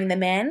I bring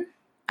them in.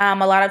 A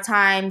lot of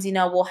times,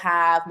 we'll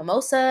have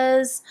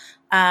mimosas,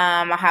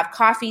 I'll have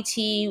coffee,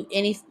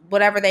 tea,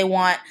 whatever they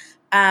want.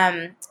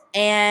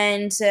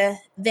 And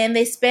then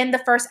they spend the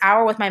first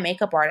hour with my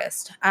makeup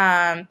artist.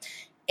 And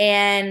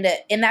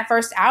in that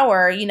first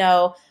hour,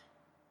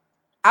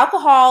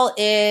 alcohol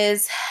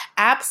is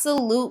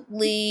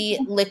absolutely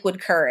liquid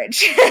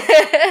courage.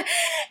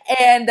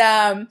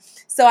 And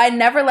so I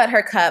never let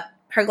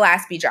her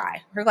glass be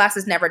dry. Her glass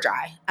is never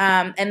dry.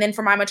 And then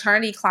for my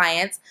maternity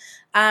clients,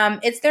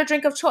 it's their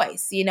drink of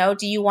choice.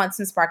 Do you want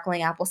some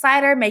sparkling apple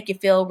cider, make you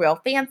feel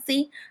real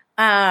fancy?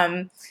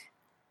 And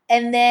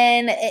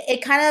then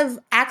it kind of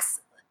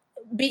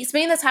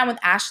spending the time with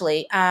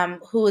Ashley,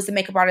 who is the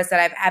makeup artist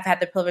that I've had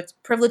the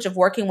privilege of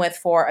working with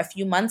for a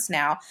few months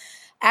now.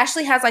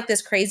 Ashley has like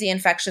this crazy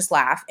infectious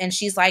laugh, and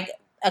she's like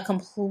a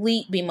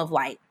complete beam of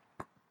light.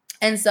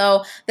 And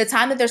so the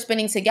time that they're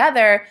spending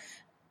together,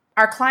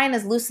 our client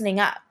is loosening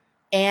up,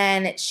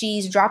 and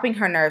she's dropping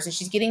her nerves, and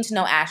she's getting to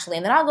know Ashley.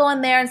 And then I'll go in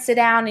there and sit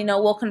down,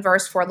 we'll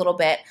converse for a little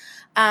bit.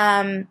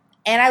 And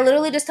I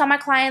literally just tell my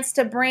clients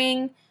to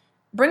bring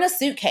a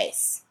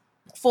suitcase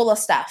full of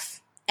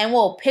stuff, and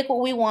we'll pick what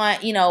we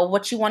want,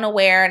 what you want to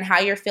wear and how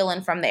you're feeling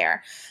from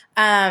there.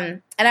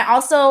 And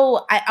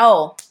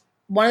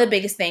one of the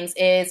biggest things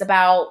is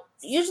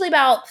usually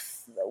about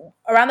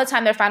around the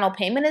time their final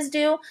payment is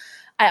due,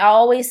 I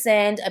always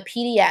send a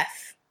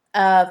PDF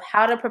of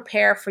how to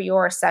prepare for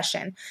your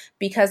session,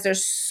 because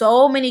there's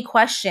so many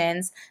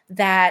questions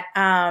that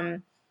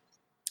I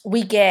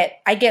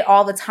get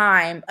all the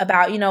time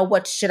about,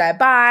 what should I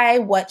buy?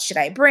 What should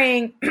I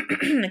bring?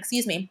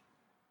 Excuse me.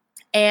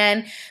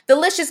 And the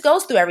list just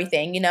goes through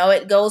everything.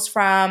 It goes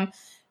from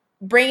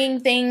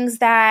bringing things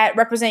that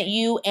represent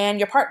you and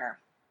your partner.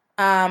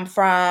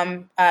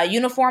 From a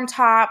uniform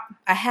top,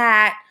 a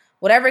hat,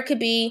 whatever it could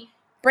be,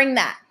 bring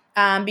that.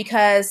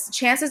 Because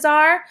chances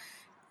are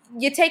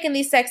you're taking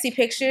these sexy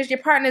pictures, your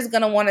partner's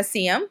going to want to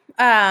see them.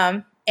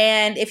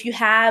 And if you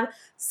have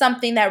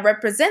something that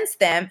represents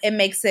them, it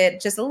makes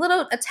it just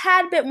a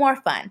tad bit more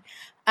fun.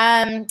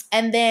 And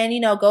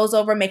then, goes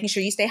over making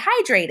sure you stay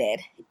hydrated,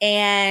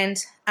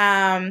 and,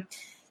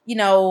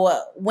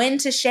 when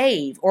to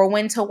shave or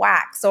when to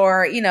wax,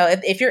 or,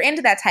 if you're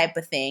into that type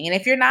of thing. And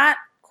if you're not,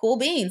 cool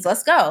beans,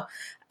 let's go.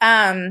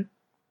 And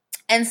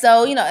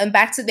so, and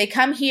they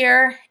come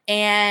here,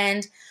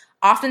 and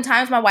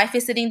oftentimes my wife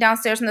is sitting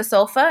downstairs on the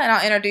sofa, and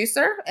I'll introduce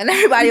her, and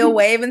everybody will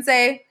wave and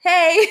say,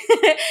 hey,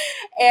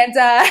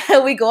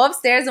 and we go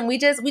upstairs, and we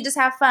just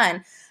have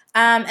fun.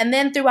 And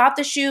then throughout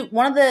the shoot,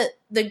 one of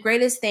the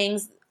greatest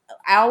things,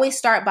 I always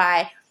start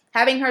by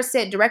having her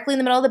sit directly in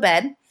the middle of the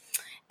bed,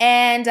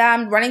 and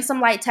running some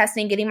light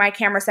testing, getting my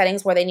camera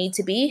settings where they need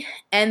to be,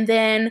 and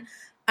then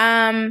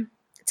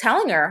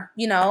telling her,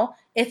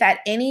 if at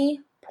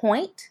any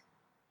point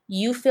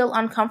you feel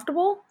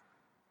uncomfortable,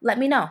 let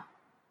me know.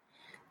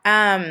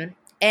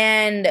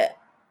 And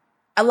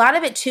a lot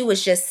of it too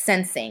is just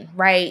sensing,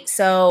 right?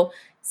 So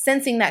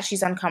sensing that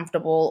she's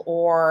uncomfortable,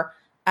 or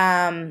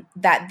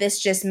that this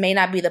just may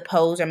not be the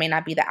pose or may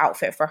not be the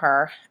outfit for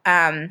her.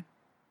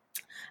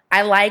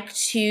 I like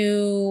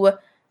to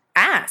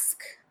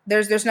ask.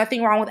 There's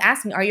nothing wrong with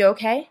asking, are you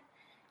okay?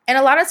 And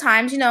a lot of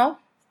times,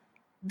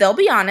 they'll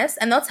be honest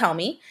and they'll tell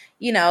me,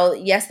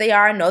 yes, they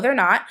are, no, they're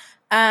not.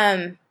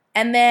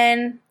 And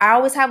then I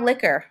always have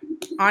liquor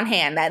on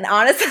hand. And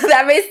honestly,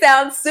 that may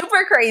sound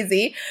super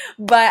crazy,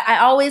 but I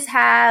always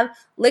have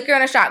liquor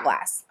in a shot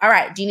glass. All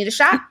right. Do you need a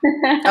shot?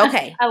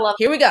 Okay. I love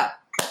Here we go.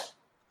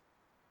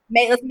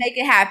 Let's make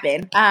it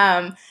happen.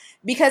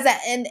 Because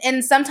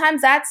and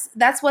sometimes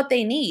that's what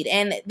they need.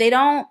 And they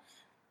don't,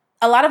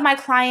 a lot of my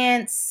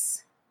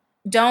clients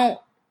don't,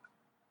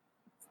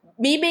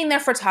 me being their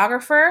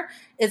photographer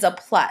is a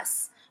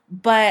plus,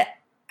 but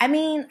I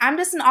mean, I'm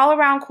just an all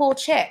around cool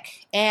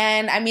chick.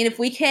 And I mean, if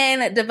we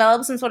can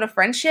develop some sort of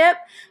friendship,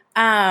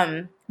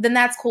 then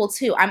that's cool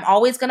too. I'm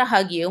always going to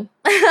hug you.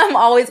 I'm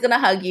always going to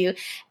hug you.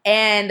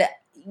 And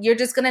you're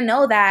just going to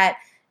know that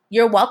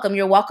you're welcome.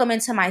 You're welcome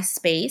into my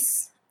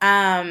space.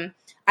 I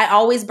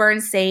always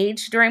burn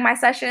sage during my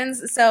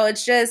sessions. So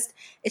it's just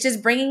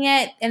bringing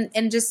it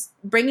and just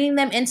bringing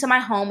them into my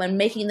home and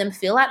making them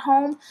feel at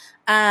home.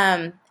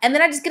 And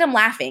then I just get them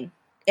laughing.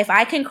 If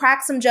I can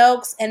crack some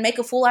jokes and make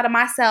a fool out of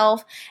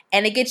myself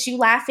and it gets you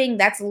laughing,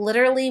 that's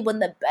literally when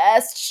the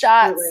best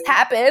shots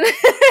happen.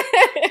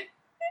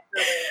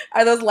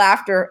 Are those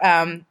laughter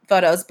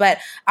photos. But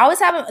I always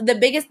have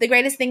the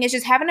greatest thing is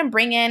just having them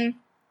bring in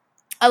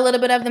a little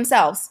bit of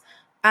themselves.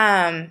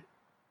 I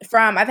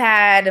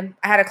had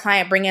a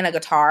client bring in a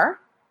guitar.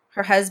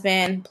 Her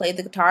husband played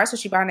the guitar, so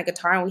she brought in a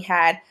guitar, and we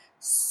had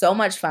so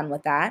much fun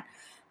with that.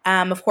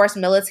 Of course,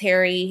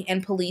 military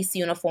and police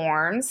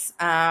uniforms.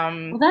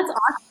 Well, that's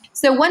awesome.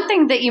 So one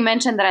thing that you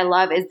mentioned that I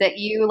love is that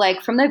you,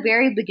 like, from the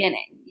very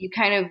beginning, you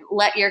kind of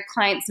let your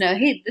clients know,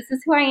 hey, this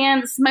is who I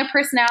am. This is my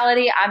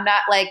personality. I'm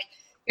not like,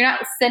 you're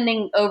not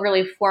sending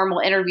overly formal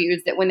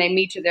interviews that when they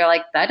meet you, they're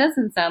like, that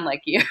doesn't sound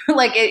like you,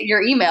 like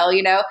your email,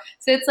 you know?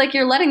 So it's like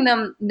you're letting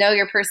them know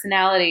your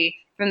personality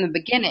from the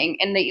beginning,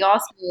 and that you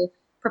also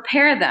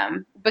prepare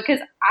them, because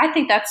I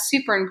think that's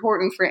super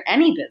important for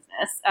any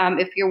business.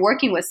 If you're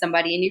working with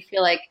somebody and you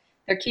feel like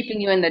they're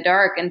keeping you in the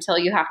dark until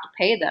you have to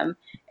pay them,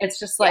 it's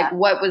just like,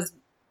 what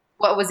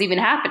was even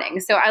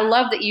happening? So I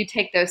love that you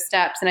take those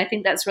steps. And I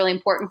think that's really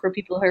important for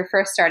people who are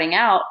first starting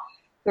out,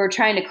 who are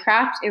trying to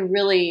craft a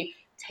really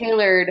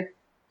tailored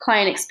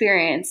client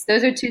experience.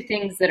 Those are two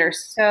things that are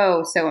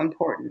so, so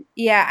important.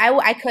 Yeah,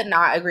 I could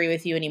not agree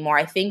with you anymore.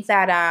 I think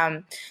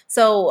that,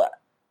 so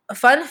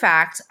fun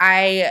fact,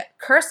 I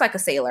curse like a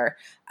sailor,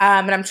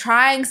 and I'm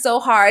trying so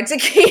hard to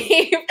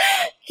keep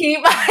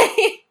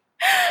my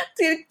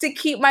to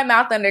keep my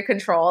mouth under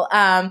control.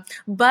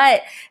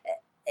 But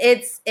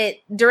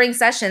during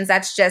sessions,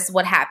 that's just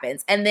what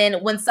happens. And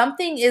then when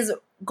something is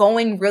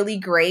going really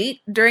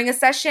great during a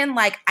session,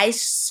 like, I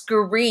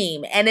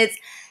scream, and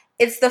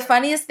it's the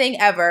funniest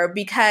thing ever,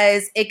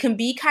 because it can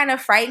be kind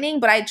of frightening,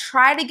 but I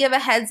try to give a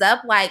heads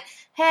up, like,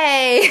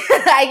 hey,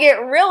 I get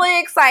really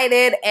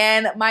excited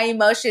and my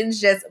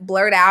emotions just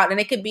blurt out, and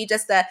it could be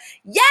just a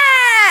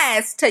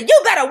yes to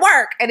you better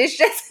work. And it's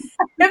just,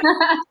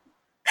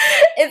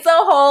 it's a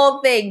whole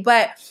thing.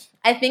 But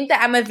I think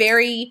that I'm a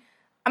very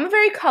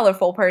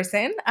colorful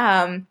person,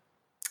 and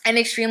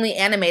extremely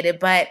animated,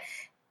 but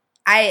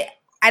I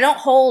don't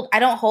hold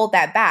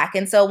that back.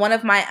 And so one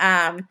of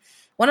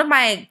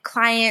my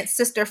client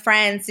sister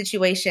friend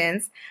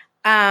situations,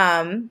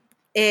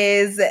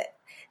 is,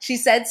 she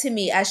said to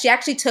me, she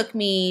actually took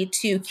me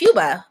to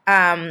Cuba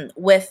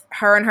with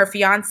her and her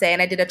fiance,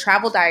 and I did a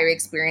travel diary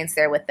experience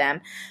there with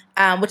them,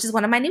 which is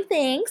one of my new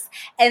things.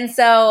 And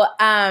so,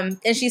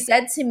 and she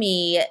said to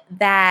me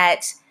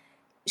that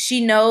she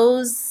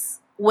knows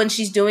when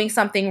she's doing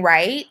something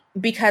right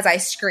because I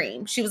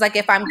scream. She was like,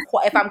 if I'm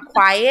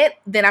quiet,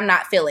 then I'm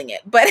not feeling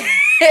it. But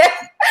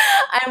if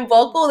I'm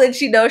vocal, then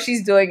she knows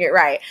she's doing it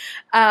right.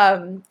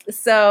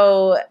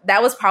 So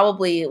that was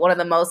probably one of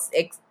the most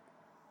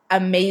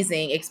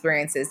amazing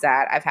experiences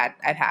that I've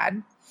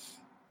had.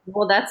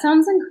 Well, that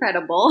sounds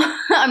incredible.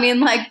 I mean,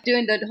 like,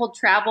 doing the whole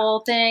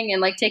travel thing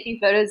and like taking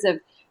photos of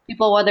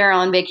people while they're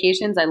on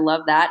vacations. I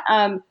love that.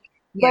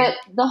 But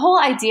the whole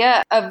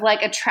idea of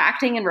like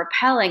attracting and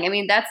repelling, I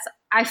mean,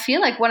 I feel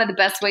like one of the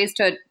best ways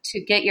to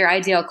get your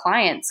ideal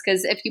clients.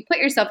 Because if you put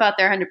yourself out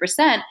there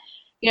 100%,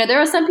 you know,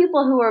 there are some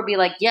people who will be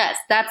like, yes,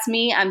 that's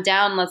me, I'm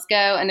down, let's go.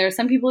 And there are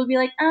some people who will be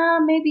like,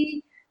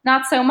 maybe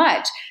not so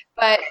much.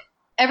 But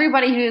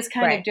everybody who's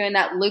kind of doing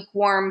that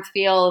lukewarm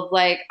feel of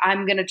like,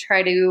 I'm going to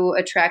try to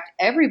attract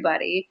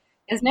everybody,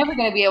 is never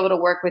going to be able to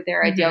work with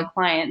their ideal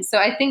clients. So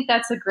I think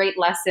that's a great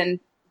lesson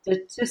to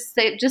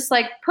just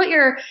like put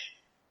your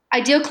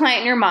ideal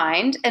client in your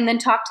mind and then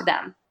talk to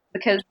them,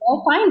 because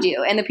they'll find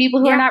you. And the people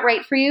who are not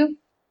right for you,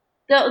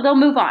 they'll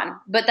move on,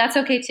 but that's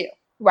okay too.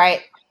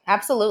 Right.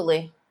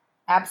 Absolutely.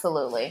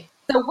 Absolutely.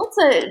 So what's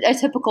a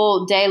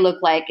typical day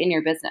look like in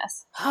your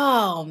business?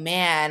 Oh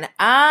man.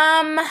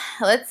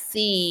 Let's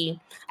see.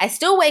 I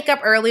still wake up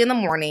early in the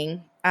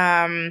morning.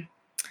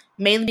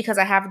 Mainly because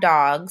I have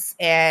dogs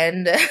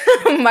and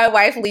my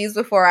wife leaves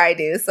before I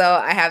do. So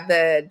I have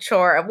the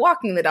chore of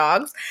walking the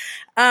dogs.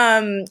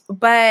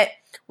 But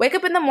wake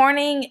up in the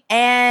morning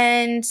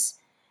and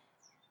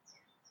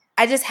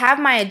I just have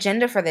my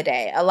agenda for the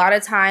day. A lot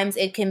of times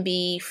it can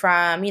be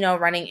from,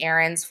 running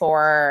errands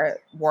for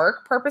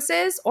work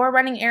purposes or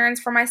running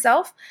errands for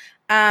myself.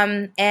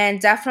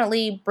 and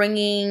definitely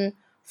bringing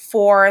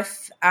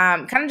forth,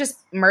 kind of just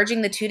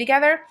merging the two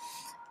together.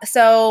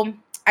 So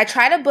I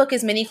try to book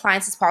as many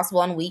clients as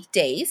possible on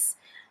weekdays,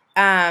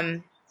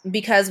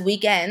 because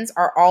weekends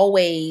are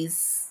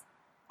always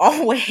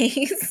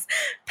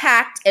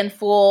packed and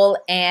full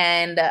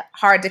and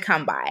hard to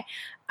come by.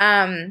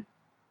 And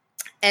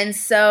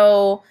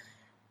so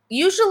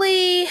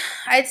usually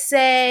I'd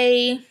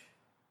say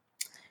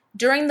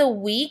during the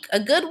week, a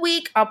good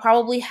week, I'll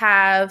probably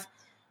have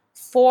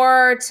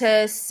 4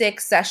 to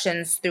 6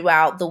 sessions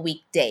throughout the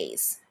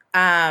weekdays.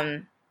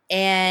 And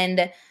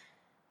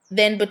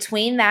then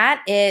between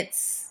that,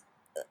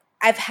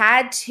 I've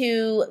had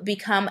to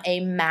become a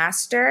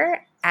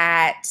master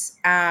at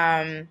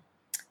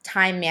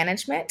time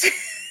management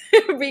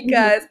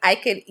because I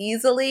could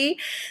easily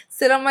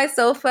sit on my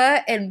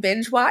sofa and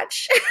binge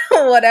watch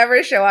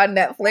whatever show on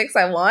Netflix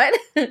I want.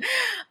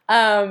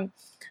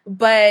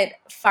 But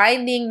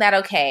finding that,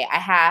 okay, I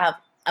have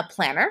a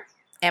planner,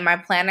 and my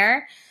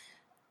planner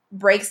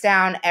breaks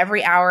down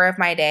every hour of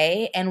my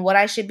day and what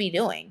I should be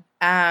doing.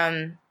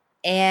 And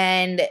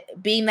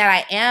being that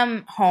I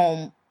am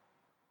home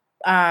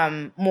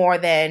more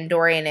than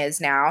Dorian is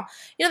now,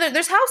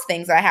 there's house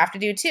things that I have to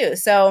do too.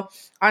 So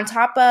on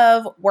top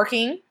of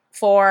working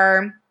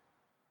for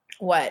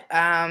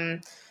how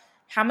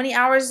many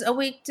hours a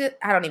week? I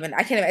can't even,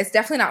 it's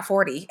definitely not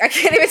 40. I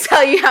can't even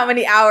tell you how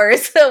many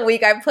hours a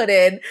week I put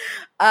in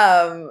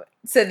to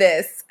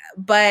this.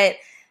 But,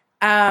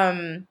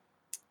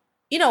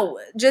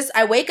 just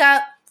I wake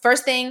up,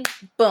 first thing,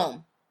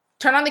 boom,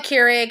 turn on the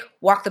Keurig,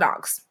 walk the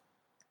dogs.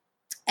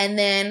 And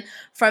then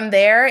from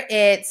there,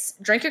 it's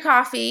drink your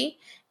coffee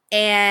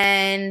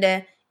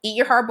and eat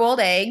your hard-boiled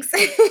eggs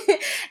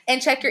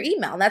and check your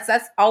email. That's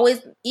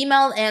always,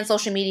 email and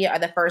social media are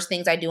the first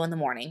things I do in the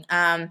morning.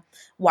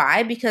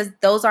 Why? Because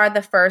those are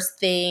the first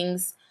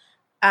things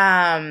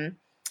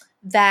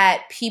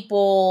that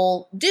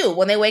people do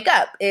when they wake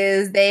up,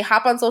 is they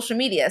hop on social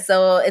media.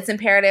 So it's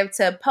imperative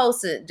to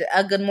post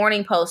a good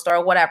morning post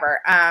or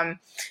whatever,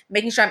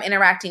 making sure I'm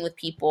interacting with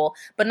people,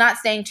 but not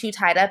staying too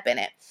tied up in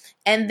it.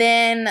 And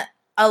then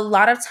a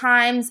lot of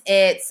times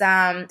it's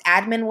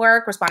admin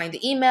work, responding to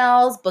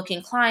emails,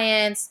 booking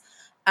clients,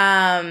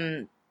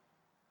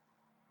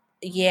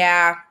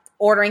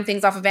 ordering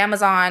things off of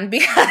Amazon,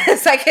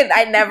 because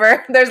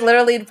there's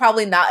literally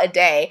probably not a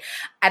day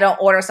I don't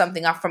order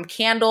something off, from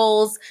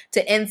candles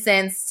to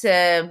incense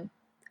to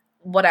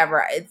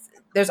whatever.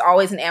 There's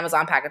always an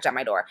Amazon package at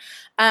my door.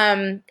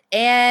 And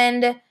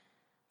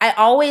I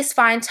always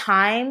find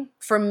time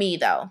for me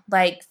though,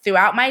 like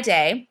throughout my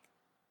day.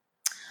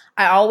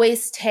 I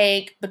always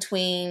take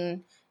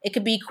it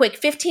could be quick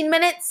 15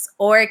 minutes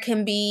or it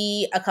can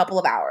be a couple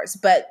of hours,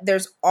 but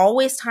there's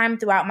always time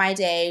throughout my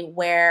day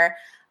where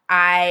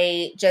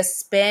I just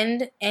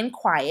spend in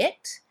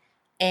quiet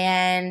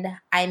and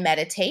I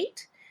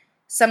meditate.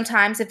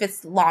 Sometimes if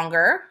it's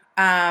longer,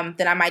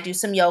 then I might do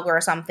some yoga or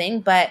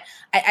something, but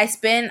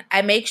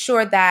I make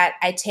sure that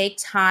I take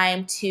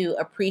time to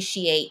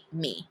appreciate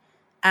me,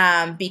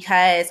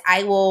 because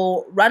I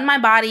will run my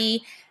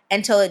body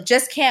until it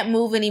just can't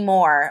move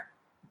anymore.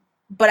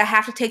 But I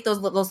have to take those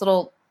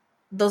little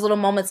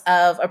moments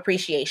of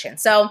appreciation.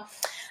 So,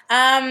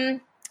 and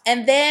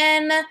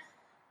then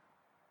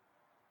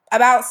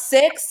about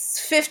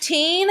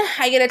 6:15,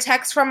 I get a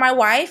text from my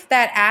wife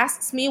that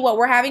asks me what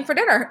we're having for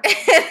dinner.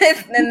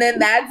 And then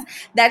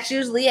that's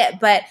usually it.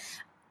 But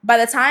by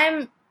the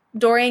time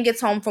Dorian gets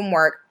home from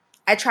work,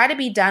 I try to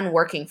be done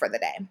working for the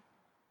day.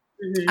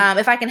 Mm-hmm.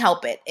 If I can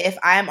help it. If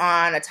I'm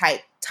on a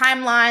tight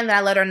timeline, then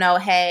I let her know,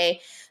 hey,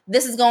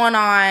 this is going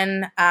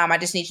on. I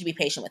just need you to be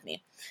patient with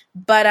me.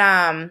 But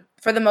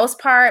for the most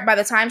part, by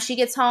the time she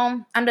gets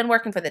home, I'm done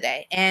working for the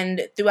day.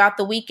 And throughout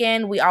the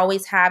weekend, we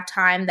always have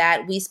time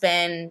that we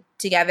spend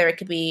together. It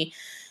could be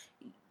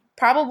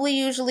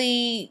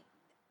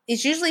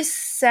it's usually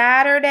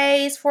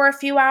Saturdays for a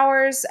few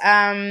hours.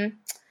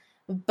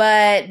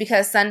 But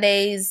because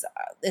Sundays,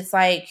 it's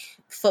like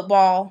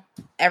football,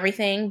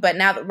 everything. But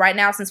right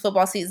now, since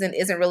football season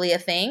isn't really a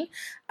thing,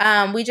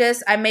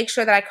 I make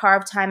sure that I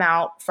carve time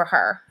out for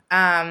her.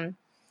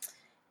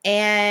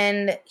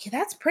 And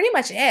that's pretty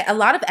much it. A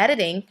lot of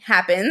editing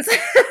happens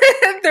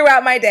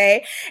throughout my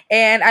day,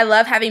 and I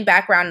love having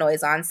background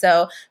noise on.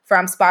 So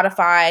from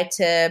Spotify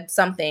to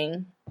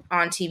something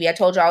on TV. I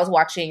told you I was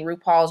watching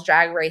RuPaul's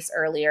Drag Race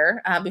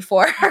earlier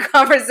before our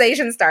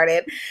conversation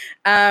started.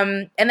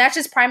 And that's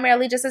just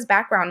primarily just as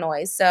background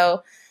noise.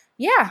 So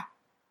yeah.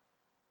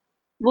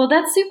 Well,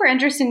 that's super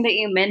interesting that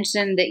you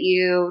mentioned that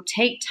you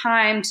take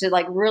time to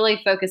like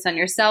really focus on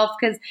yourself,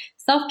 because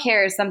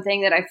self-care is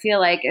something that I feel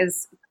like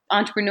as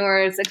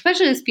entrepreneurs,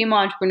 especially as female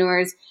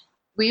entrepreneurs,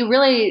 we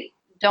really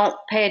don't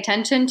pay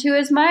attention to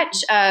as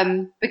much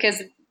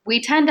because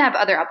we tend to have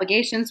other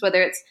obligations,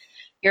 whether it's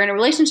you're in a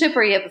relationship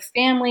or you have a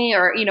family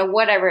or,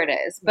 whatever it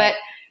is. But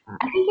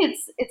I think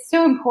it's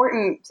so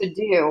important to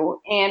do.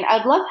 And I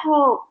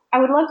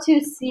would love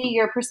to see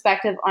your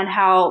perspective on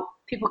how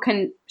people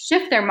can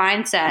shift their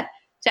mindset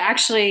to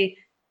actually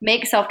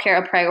make self-care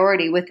a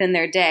priority within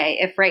their day.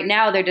 If right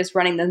now they're just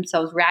running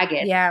themselves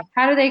ragged, Yeah.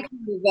 how do they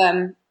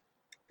kind of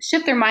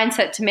shift their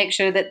mindset to make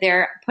sure that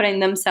they're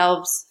putting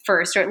themselves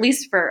first, or at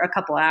least for a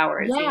couple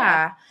hours?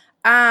 Yeah.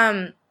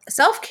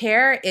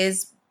 Self-care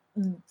is,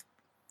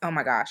 oh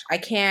my gosh, I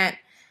can't.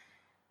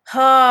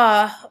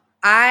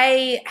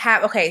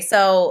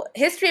 So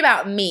history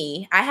about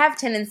me, I have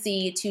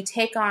tendency to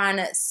take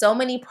on so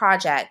many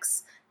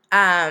projects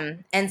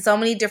and so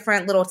many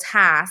different little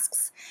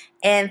tasks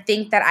and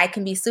think that I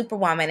can be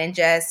superwoman and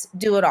just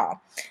do it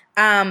all.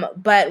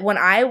 But when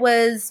I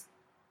was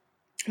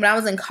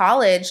in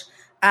college,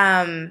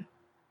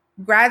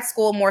 grad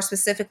school more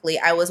specifically,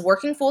 I was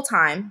working full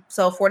time,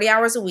 so 40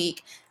 hours a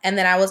week, and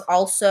then I was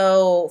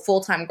also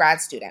full-time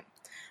grad student.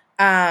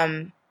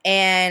 And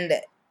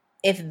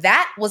if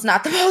that was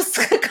not the most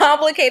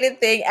complicated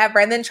thing ever,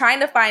 and then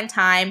trying to find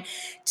time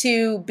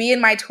to be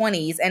in my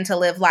 20s and to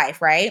live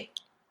life, right?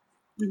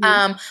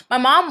 Mm-hmm. My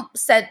mom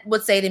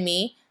would say to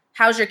me,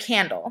 "How's your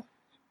candle?"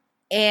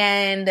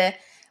 And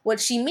what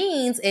she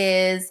means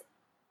is,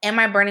 am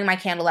I burning my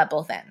candle at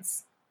both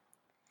ends?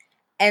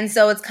 And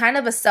so it's kind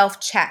of a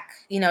self-check,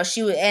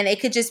 and it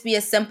could just be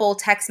a simple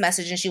text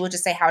message, and she would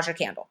just say, "How's your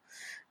candle?"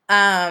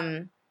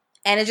 And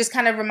it just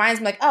kind of reminds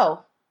me, like,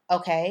 oh,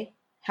 okay,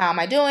 how am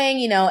I doing?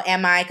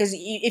 Because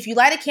if you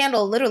light a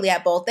candle literally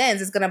at both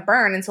ends, it's going to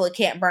burn until it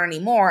can't burn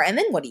anymore. And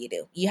then what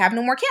do? You have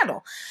no more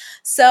candle.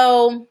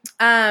 So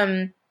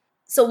when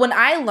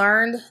I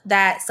learned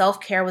that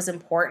self-care was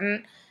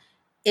important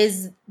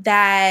is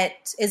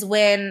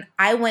when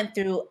I went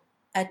through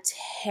a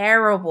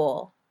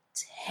terrible,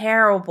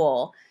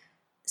 terrible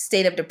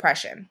state of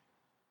depression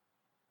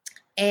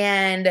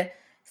and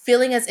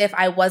feeling as if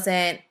I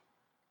wasn't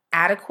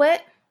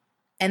adequate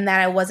and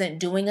that I wasn't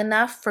doing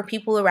enough for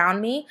people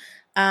around me,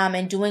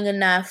 and doing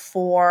enough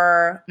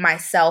for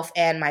myself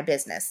and my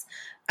business,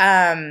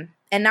 and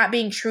not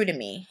being true to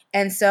me.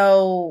 And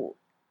so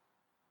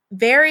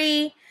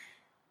very,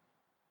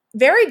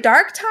 very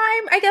dark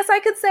time, I guess I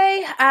could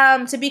say,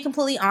 to be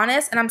completely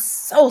honest. And I'm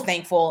so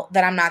thankful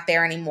that I'm not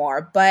there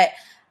anymore. But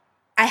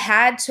I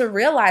had to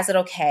realize that,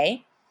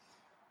 okay,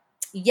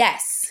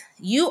 yes,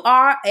 you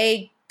are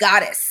a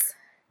goddess.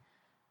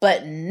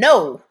 But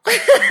no,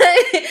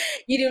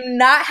 you do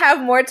not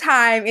have more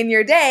time in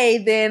your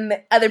day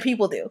than other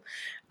people do.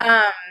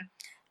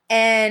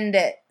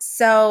 And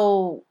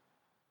so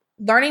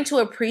learning to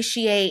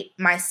appreciate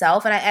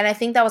myself, and I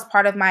think that was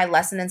part of my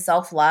lesson in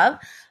self-love,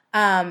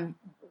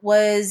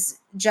 was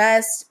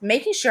just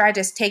making sure I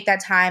just take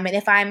that time. And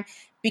if I'm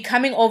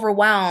becoming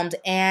overwhelmed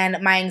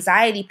and my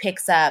anxiety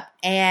picks up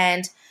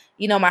and,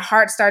 my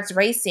heart starts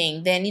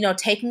racing, then,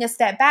 taking a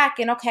step back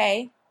and,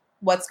 okay,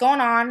 what's going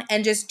on,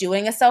 and just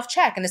doing a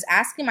self-check and just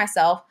asking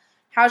myself,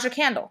 how's your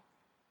candle?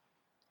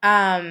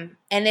 And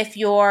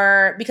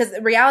because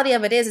the reality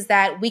of it is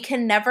that we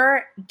can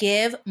never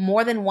give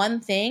more than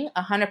one thing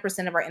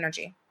 100% of our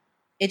energy.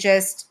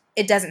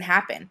 It doesn't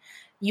happen.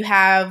 You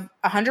have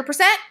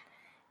 100%,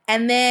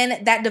 and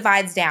then that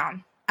divides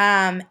down.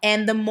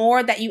 And the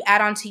more that you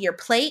add onto your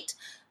plate,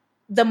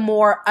 the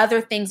more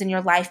other things in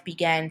your life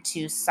begin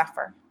to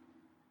suffer.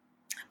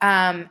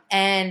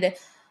 And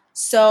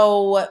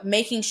so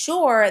making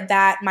sure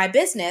that my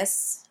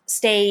business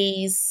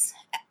stays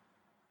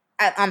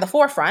on the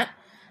forefront,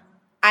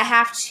 I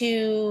have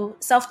to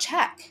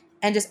self-check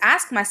and just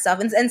ask myself.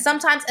 And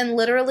sometimes, and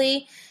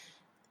literally,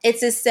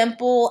 it's as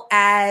simple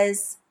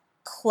as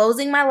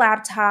closing my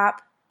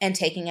laptop and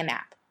taking a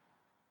nap.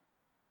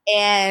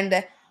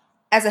 And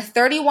as a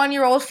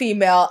 31-year-old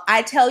female,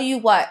 I tell you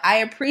what, I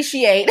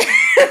appreciate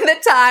the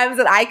times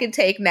that I can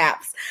take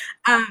naps.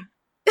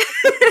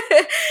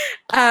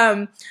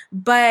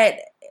 But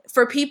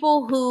for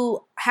people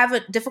who have a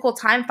difficult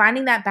time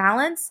finding that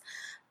balance,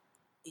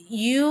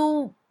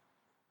 so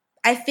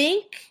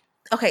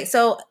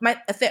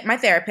my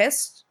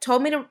therapist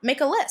told me to make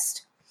a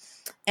list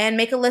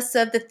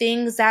of the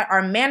things that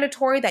are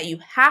mandatory that you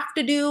have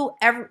to do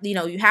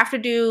you have to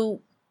do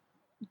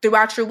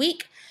throughout your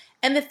week,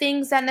 and the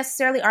things that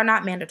necessarily are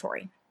not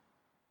mandatory,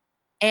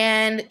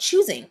 and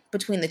choosing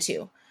between the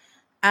two.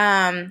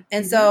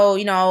 And so,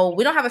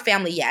 we don't have a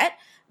family yet,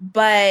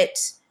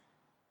 but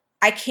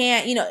I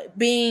can't,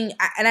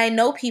 and I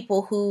know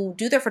people who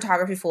do their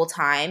photography full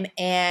time,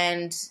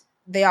 and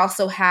they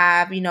also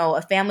have,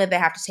 a family they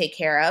have to take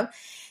care of,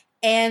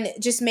 and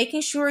just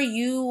making sure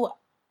you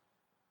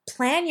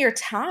plan your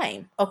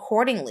time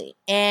accordingly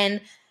and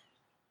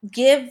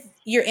give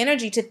your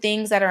energy to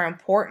things that are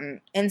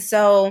important. And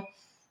so,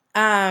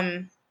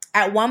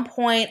 at one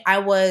point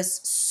there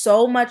was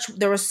so much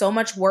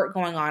work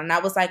going on, and I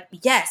was like,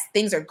 yes,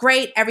 things are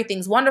great.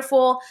 Everything's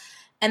wonderful.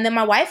 And then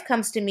my wife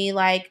comes to me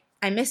like,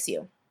 I miss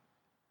you.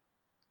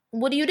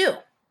 What do you do?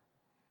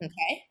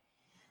 Okay.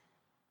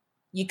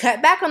 You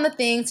cut back on the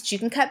things that you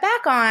can cut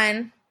back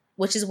on,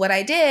 which is what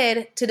I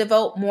did to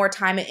devote more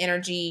time and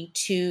energy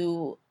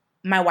to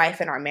my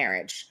wife and our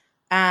marriage.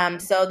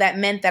 So that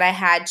meant that I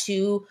had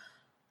to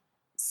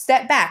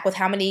step back with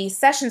how many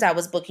sessions I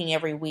was booking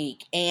every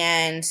week,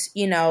 and,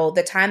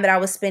 the time that I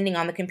was spending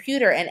on the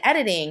computer and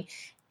editing.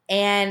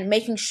 and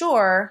making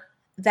sure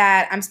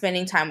that I'm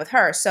spending time with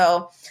her.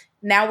 So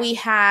now we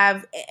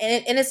have,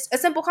 and it's a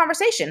simple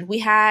conversation. We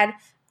had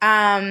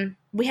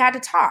to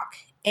talk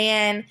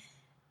and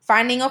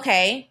finding,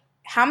 okay,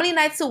 how many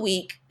nights a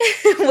week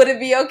would it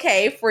be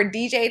okay for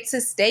DJ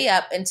to stay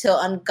up until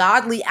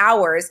ungodly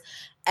hours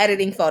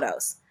editing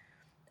photos?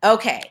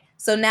 Okay.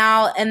 So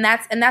now, and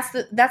that's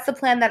the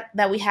plan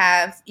that we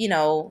have,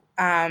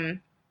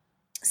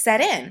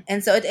 set in.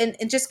 And so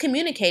and just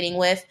communicating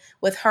with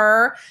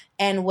her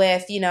and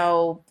with,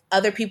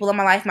 other people in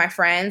my life, my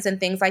friends and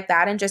things like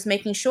that. And just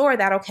making sure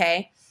that,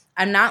 okay,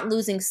 I'm not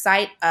losing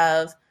sight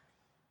of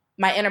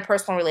my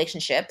interpersonal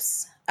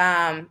relationships,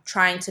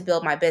 trying to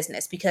build my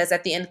business, because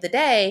at the end of the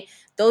day,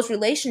 those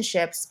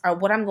relationships are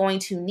what I'm going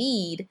to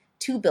need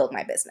to build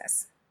my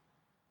business.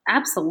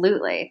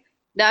 Absolutely.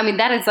 I mean,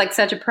 that is like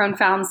such a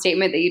profound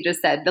statement that you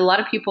just said. A lot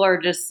of people are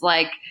just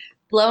like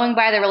blowing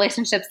by their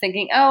relationships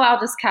thinking, oh, I'll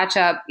just catch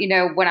up,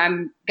 when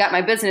I'm got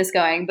my business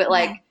going. But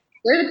like,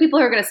 they're the people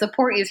who are going to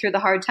support you through the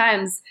hard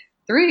times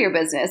through your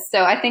business.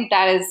 So I think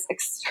that is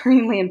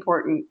extremely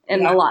important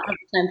and a lot of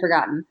the time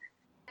forgotten.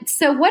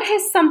 So what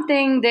is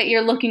something that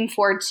you're looking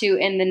forward to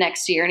in the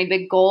next year? Any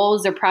big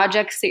goals or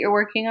projects that you're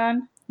working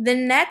on? The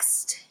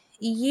next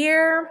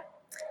year,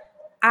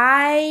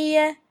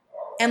 I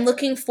am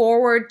looking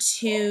forward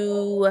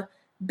to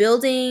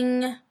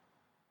continuing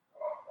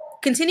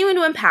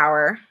to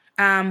empower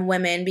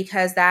women,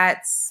 because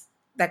that's,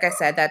 like I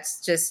said,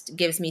 that's just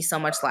gives me so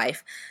much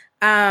life.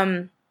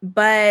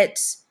 But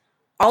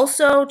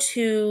also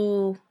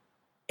to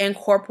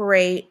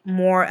incorporate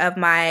more of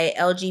my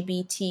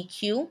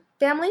LGBTQ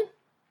family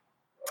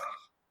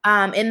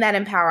in that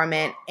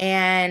empowerment.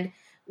 And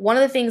one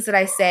of the things that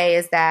I say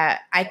is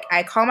that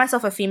I call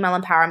myself a female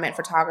empowerment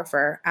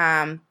photographer,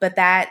 but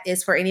that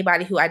is for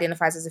anybody who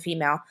identifies as a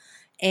female.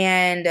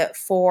 And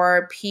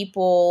for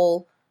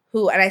people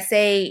who, and I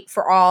say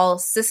for all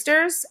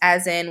sisters,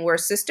 as in we're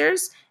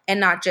sisters, and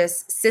not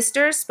just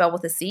sisters, spelled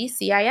with a C,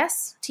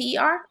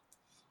 CISTER.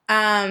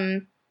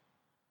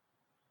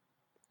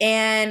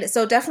 And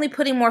so definitely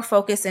putting more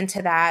focus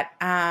into that,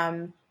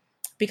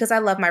 because I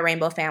love my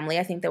rainbow family.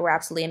 I think that we're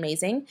absolutely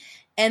amazing.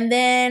 And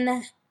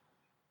then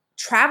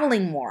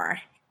traveling more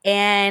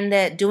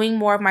and doing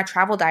more of my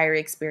travel diary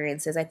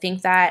experiences. I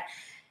think that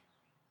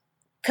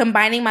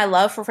combining my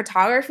love for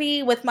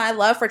photography with my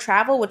love for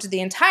travel, which is the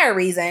entire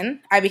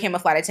reason I became a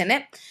flight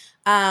attendant,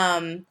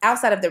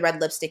 outside of the red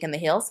lipstick and the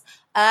heels,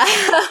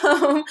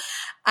 I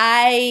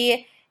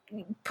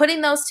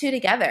putting those two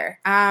together.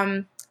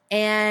 And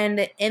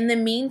in the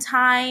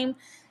meantime,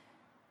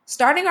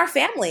 starting our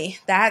family.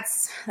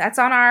 That's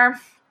on our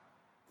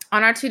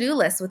to-do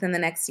list within the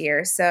next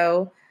year.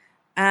 So,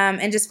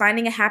 and just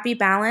finding a happy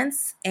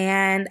balance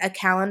and a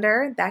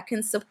calendar that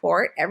can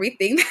support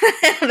everything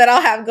that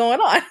I'll have going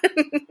on.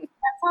 That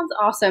sounds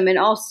awesome and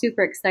all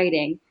super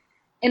exciting.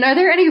 And are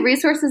there any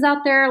resources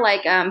out there,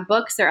 like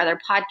books or other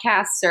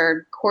podcasts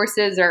or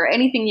courses or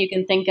anything you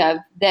can think of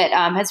that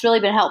has really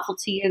been helpful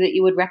to you that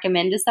you would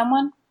recommend to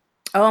someone?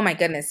 Oh my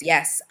goodness,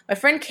 yes. My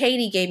friend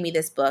Katie gave me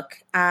this book,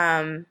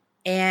 and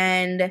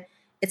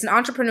it's an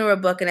entrepreneur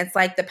book, and it's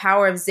like the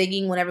power of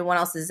zigging when everyone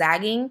else is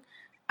zagging.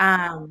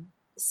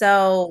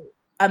 So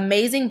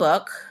amazing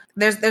book.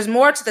 There's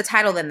more to the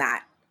title than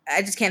that.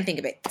 I just can't think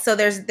of it. So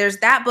there's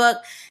that book.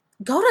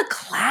 Go to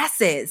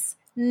classes.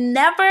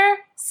 Never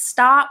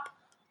stop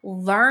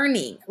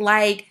learning.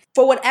 Like,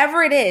 for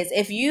whatever it is,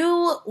 if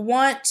you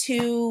want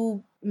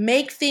to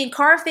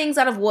carve things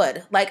out of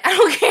wood, like, I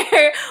don't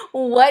care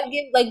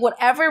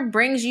whatever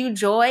brings you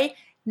joy,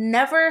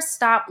 never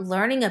stop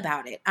learning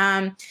about it.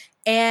 And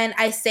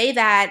I say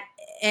that,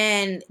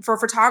 and for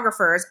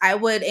photographers, I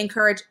would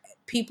encourage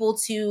people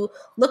to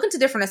look into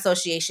different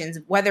associations,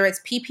 whether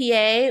it's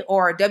PPA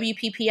or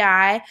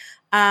WPPI,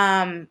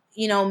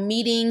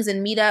 meetings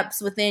and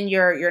meetups within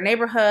your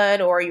neighborhood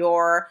or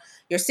your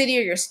city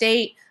or your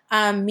state.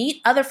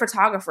 Meet other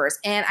photographers.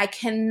 And I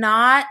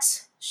cannot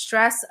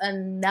stress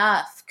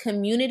enough,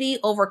 community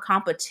over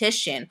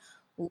competition.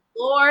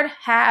 Lord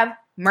have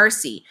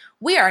mercy.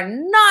 We are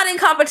not in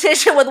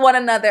competition with one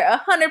another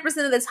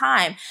 100% of the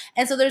time.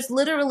 And so there's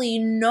literally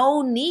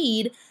no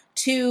need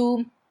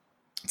to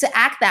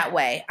act that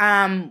way.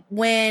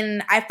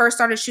 When I first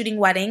started shooting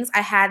weddings,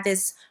 I had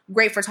this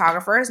great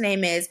photographer. His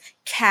name is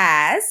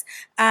Kaz.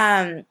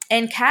 And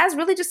Kaz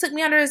really just took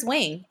me under his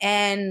wing.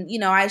 And,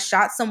 I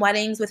shot some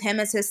weddings with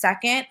him as his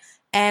second.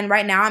 And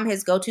right now I'm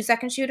his go-to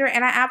second shooter.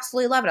 And I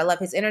absolutely love it. I love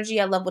his energy.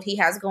 I love what he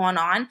has going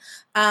on.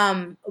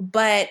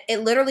 But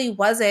it literally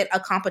wasn't a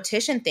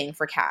competition thing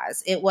for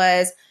Kaz. It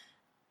was,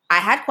 I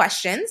had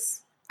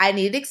questions. I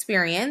needed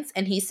experience.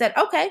 And he said,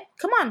 okay,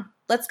 come on,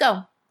 let's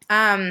go.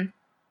 And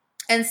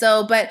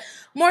so, but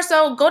more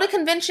so, go to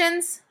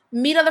conventions,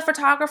 meet other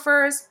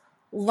photographers,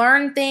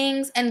 learn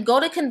things, and go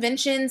to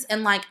conventions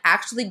and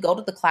actually go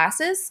to the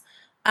classes.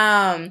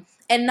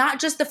 And not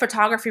just the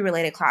photography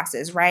related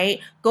classes, right?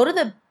 Go to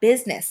the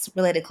business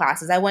related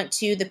classes. I went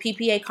to the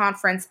PPA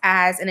conference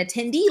as an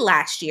attendee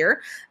last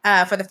year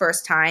for the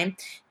first time.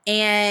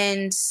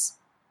 And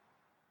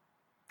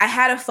I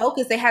had a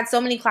focus. They had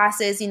so many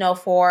classes,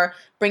 for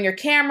bring your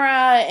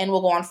camera and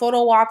we'll go on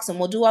photo walks and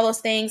we'll do all those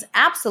things.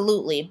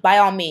 Absolutely, by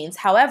all means.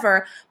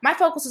 However, my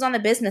focus was on the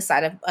business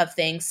side of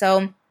things.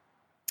 So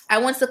I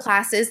went to the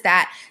classes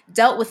that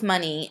dealt with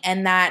money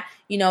and that,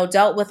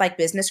 dealt with like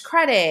business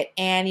credit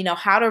and,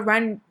 how to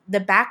run the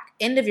back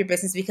end of your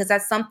business, because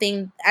that's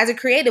something as a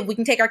creative, we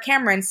can take our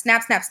camera and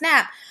snap, snap,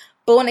 snap.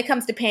 But when it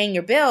comes to paying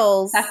your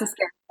bills, that's the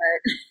scary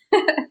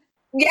part.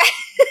 Yeah,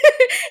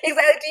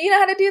 exactly. Do you know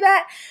how to do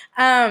that?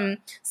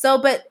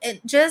 But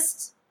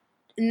just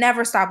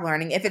never stop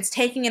learning. If it's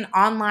taking an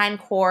online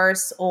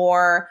course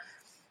or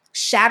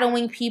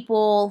shadowing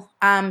people,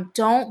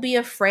 don't be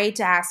afraid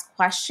to ask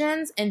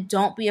questions and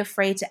don't be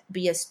afraid to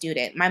be a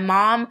student. My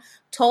mom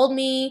told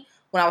me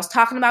when I was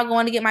talking about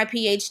going to get my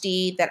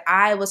PhD that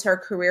I was her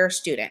career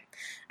student.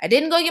 I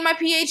didn't go get my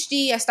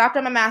PhD. I stopped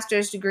at my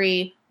master's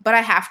degree, but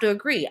I have to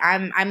agree.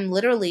 I'm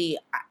literally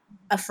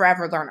a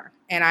forever learner.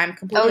 And I'm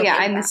completely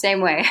I'm the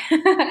same way.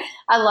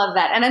 I love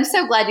that. And I'm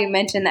so glad you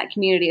mentioned that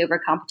community over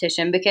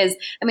competition, because,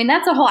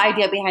 that's the whole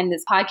idea behind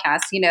this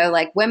podcast,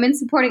 like women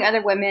supporting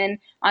other women,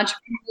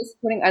 entrepreneurs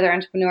supporting other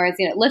entrepreneurs,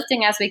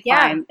 lifting as we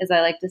climb, as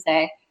I like to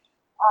say.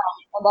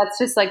 And that's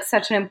just like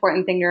such an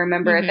important thing to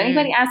remember. If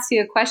anybody asks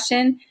you a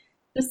question,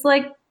 just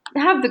like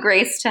have the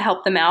grace to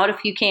help them out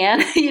if you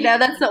can.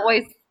 That's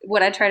always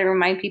what I try to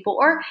remind people.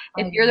 Or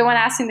if you're the one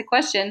asking the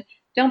question,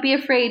 don't be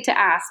afraid to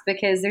ask,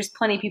 because there's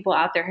plenty of people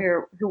out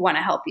there who want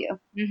to help you.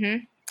 Mm-hmm.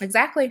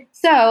 Exactly.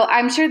 So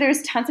I'm sure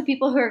there's tons of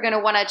people who are going to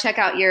want to check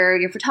out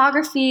your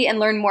photography and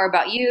learn more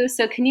about you.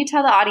 So can you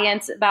tell the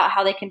audience about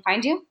how they can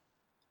find you?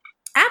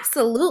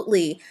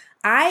 Absolutely.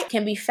 I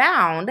can be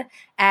found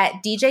at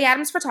DJ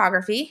Adams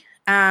Photography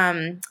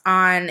on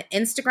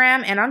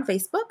Instagram and on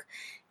Facebook.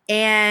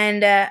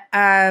 And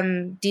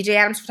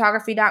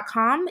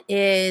DJAdamsPhotography.com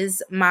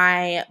is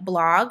my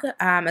blog,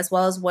 as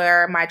well as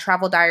where my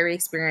travel diary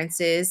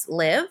experiences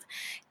live.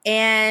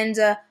 And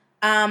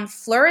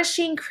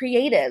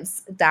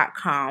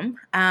FlourishingCreatives.com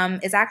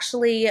is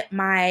actually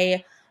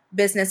my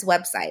business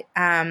website.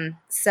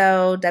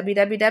 So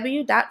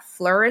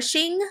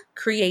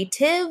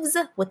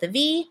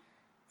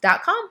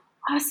www.flourishingcreatives.com.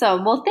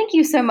 Awesome. Well, thank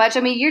you so much.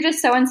 You're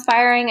just so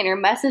inspiring and your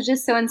message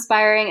is so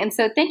inspiring. And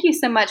so thank you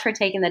so much for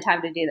taking the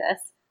time to do this.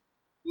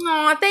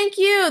 Oh, thank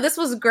you. This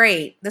was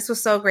great. This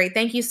was so great.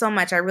 Thank you so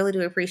much. I really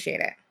do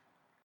appreciate it.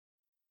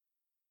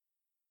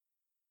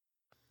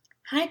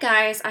 Hi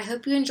guys, I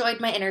hope you enjoyed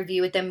my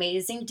interview with the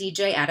amazing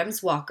DJ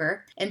Adams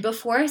Walker. And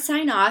before I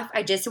sign off,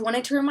 I just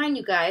wanted to remind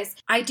you guys,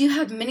 I do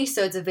have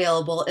minisodes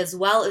available as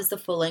well as the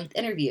full-length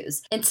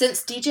interviews. And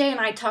since DJ and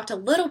I talked a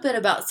little bit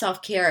about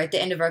self-care at the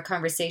end of our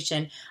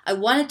conversation, I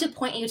wanted to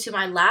point you to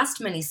my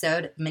last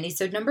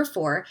minisode number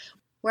 4,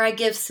 where I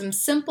give some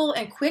simple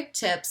and quick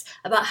tips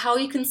about how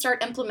you can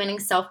start implementing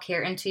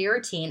self-care into your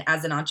routine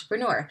as an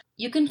entrepreneur.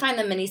 You can find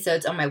the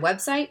minisodes on my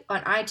website,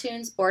 on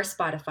iTunes, or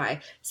Spotify.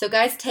 So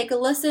guys, take a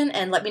listen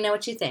and let me know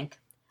what you think.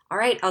 All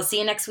right, I'll see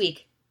you next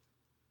week.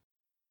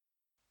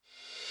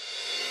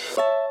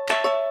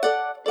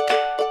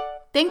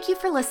 Thank you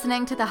for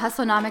listening to the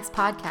Hustlenomics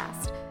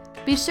Podcast.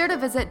 Be sure to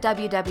visit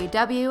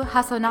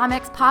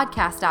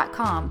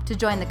www.hustlenomicspodcast.com to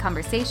join the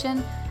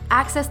conversation,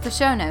 access the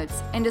show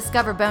notes, and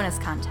discover bonus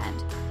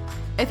content.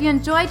 If you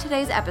enjoyed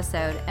today's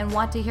episode and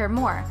want to hear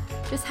more,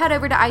 just head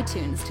over to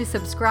iTunes to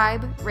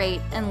subscribe, rate,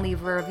 and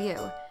leave a review.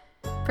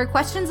 For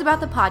questions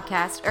about the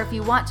podcast, or if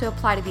you want to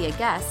apply to be a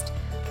guest,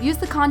 use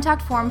the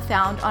contact form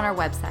found on our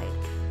website.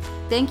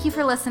 Thank you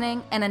for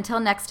listening, and until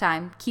next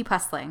time, keep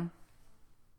hustling.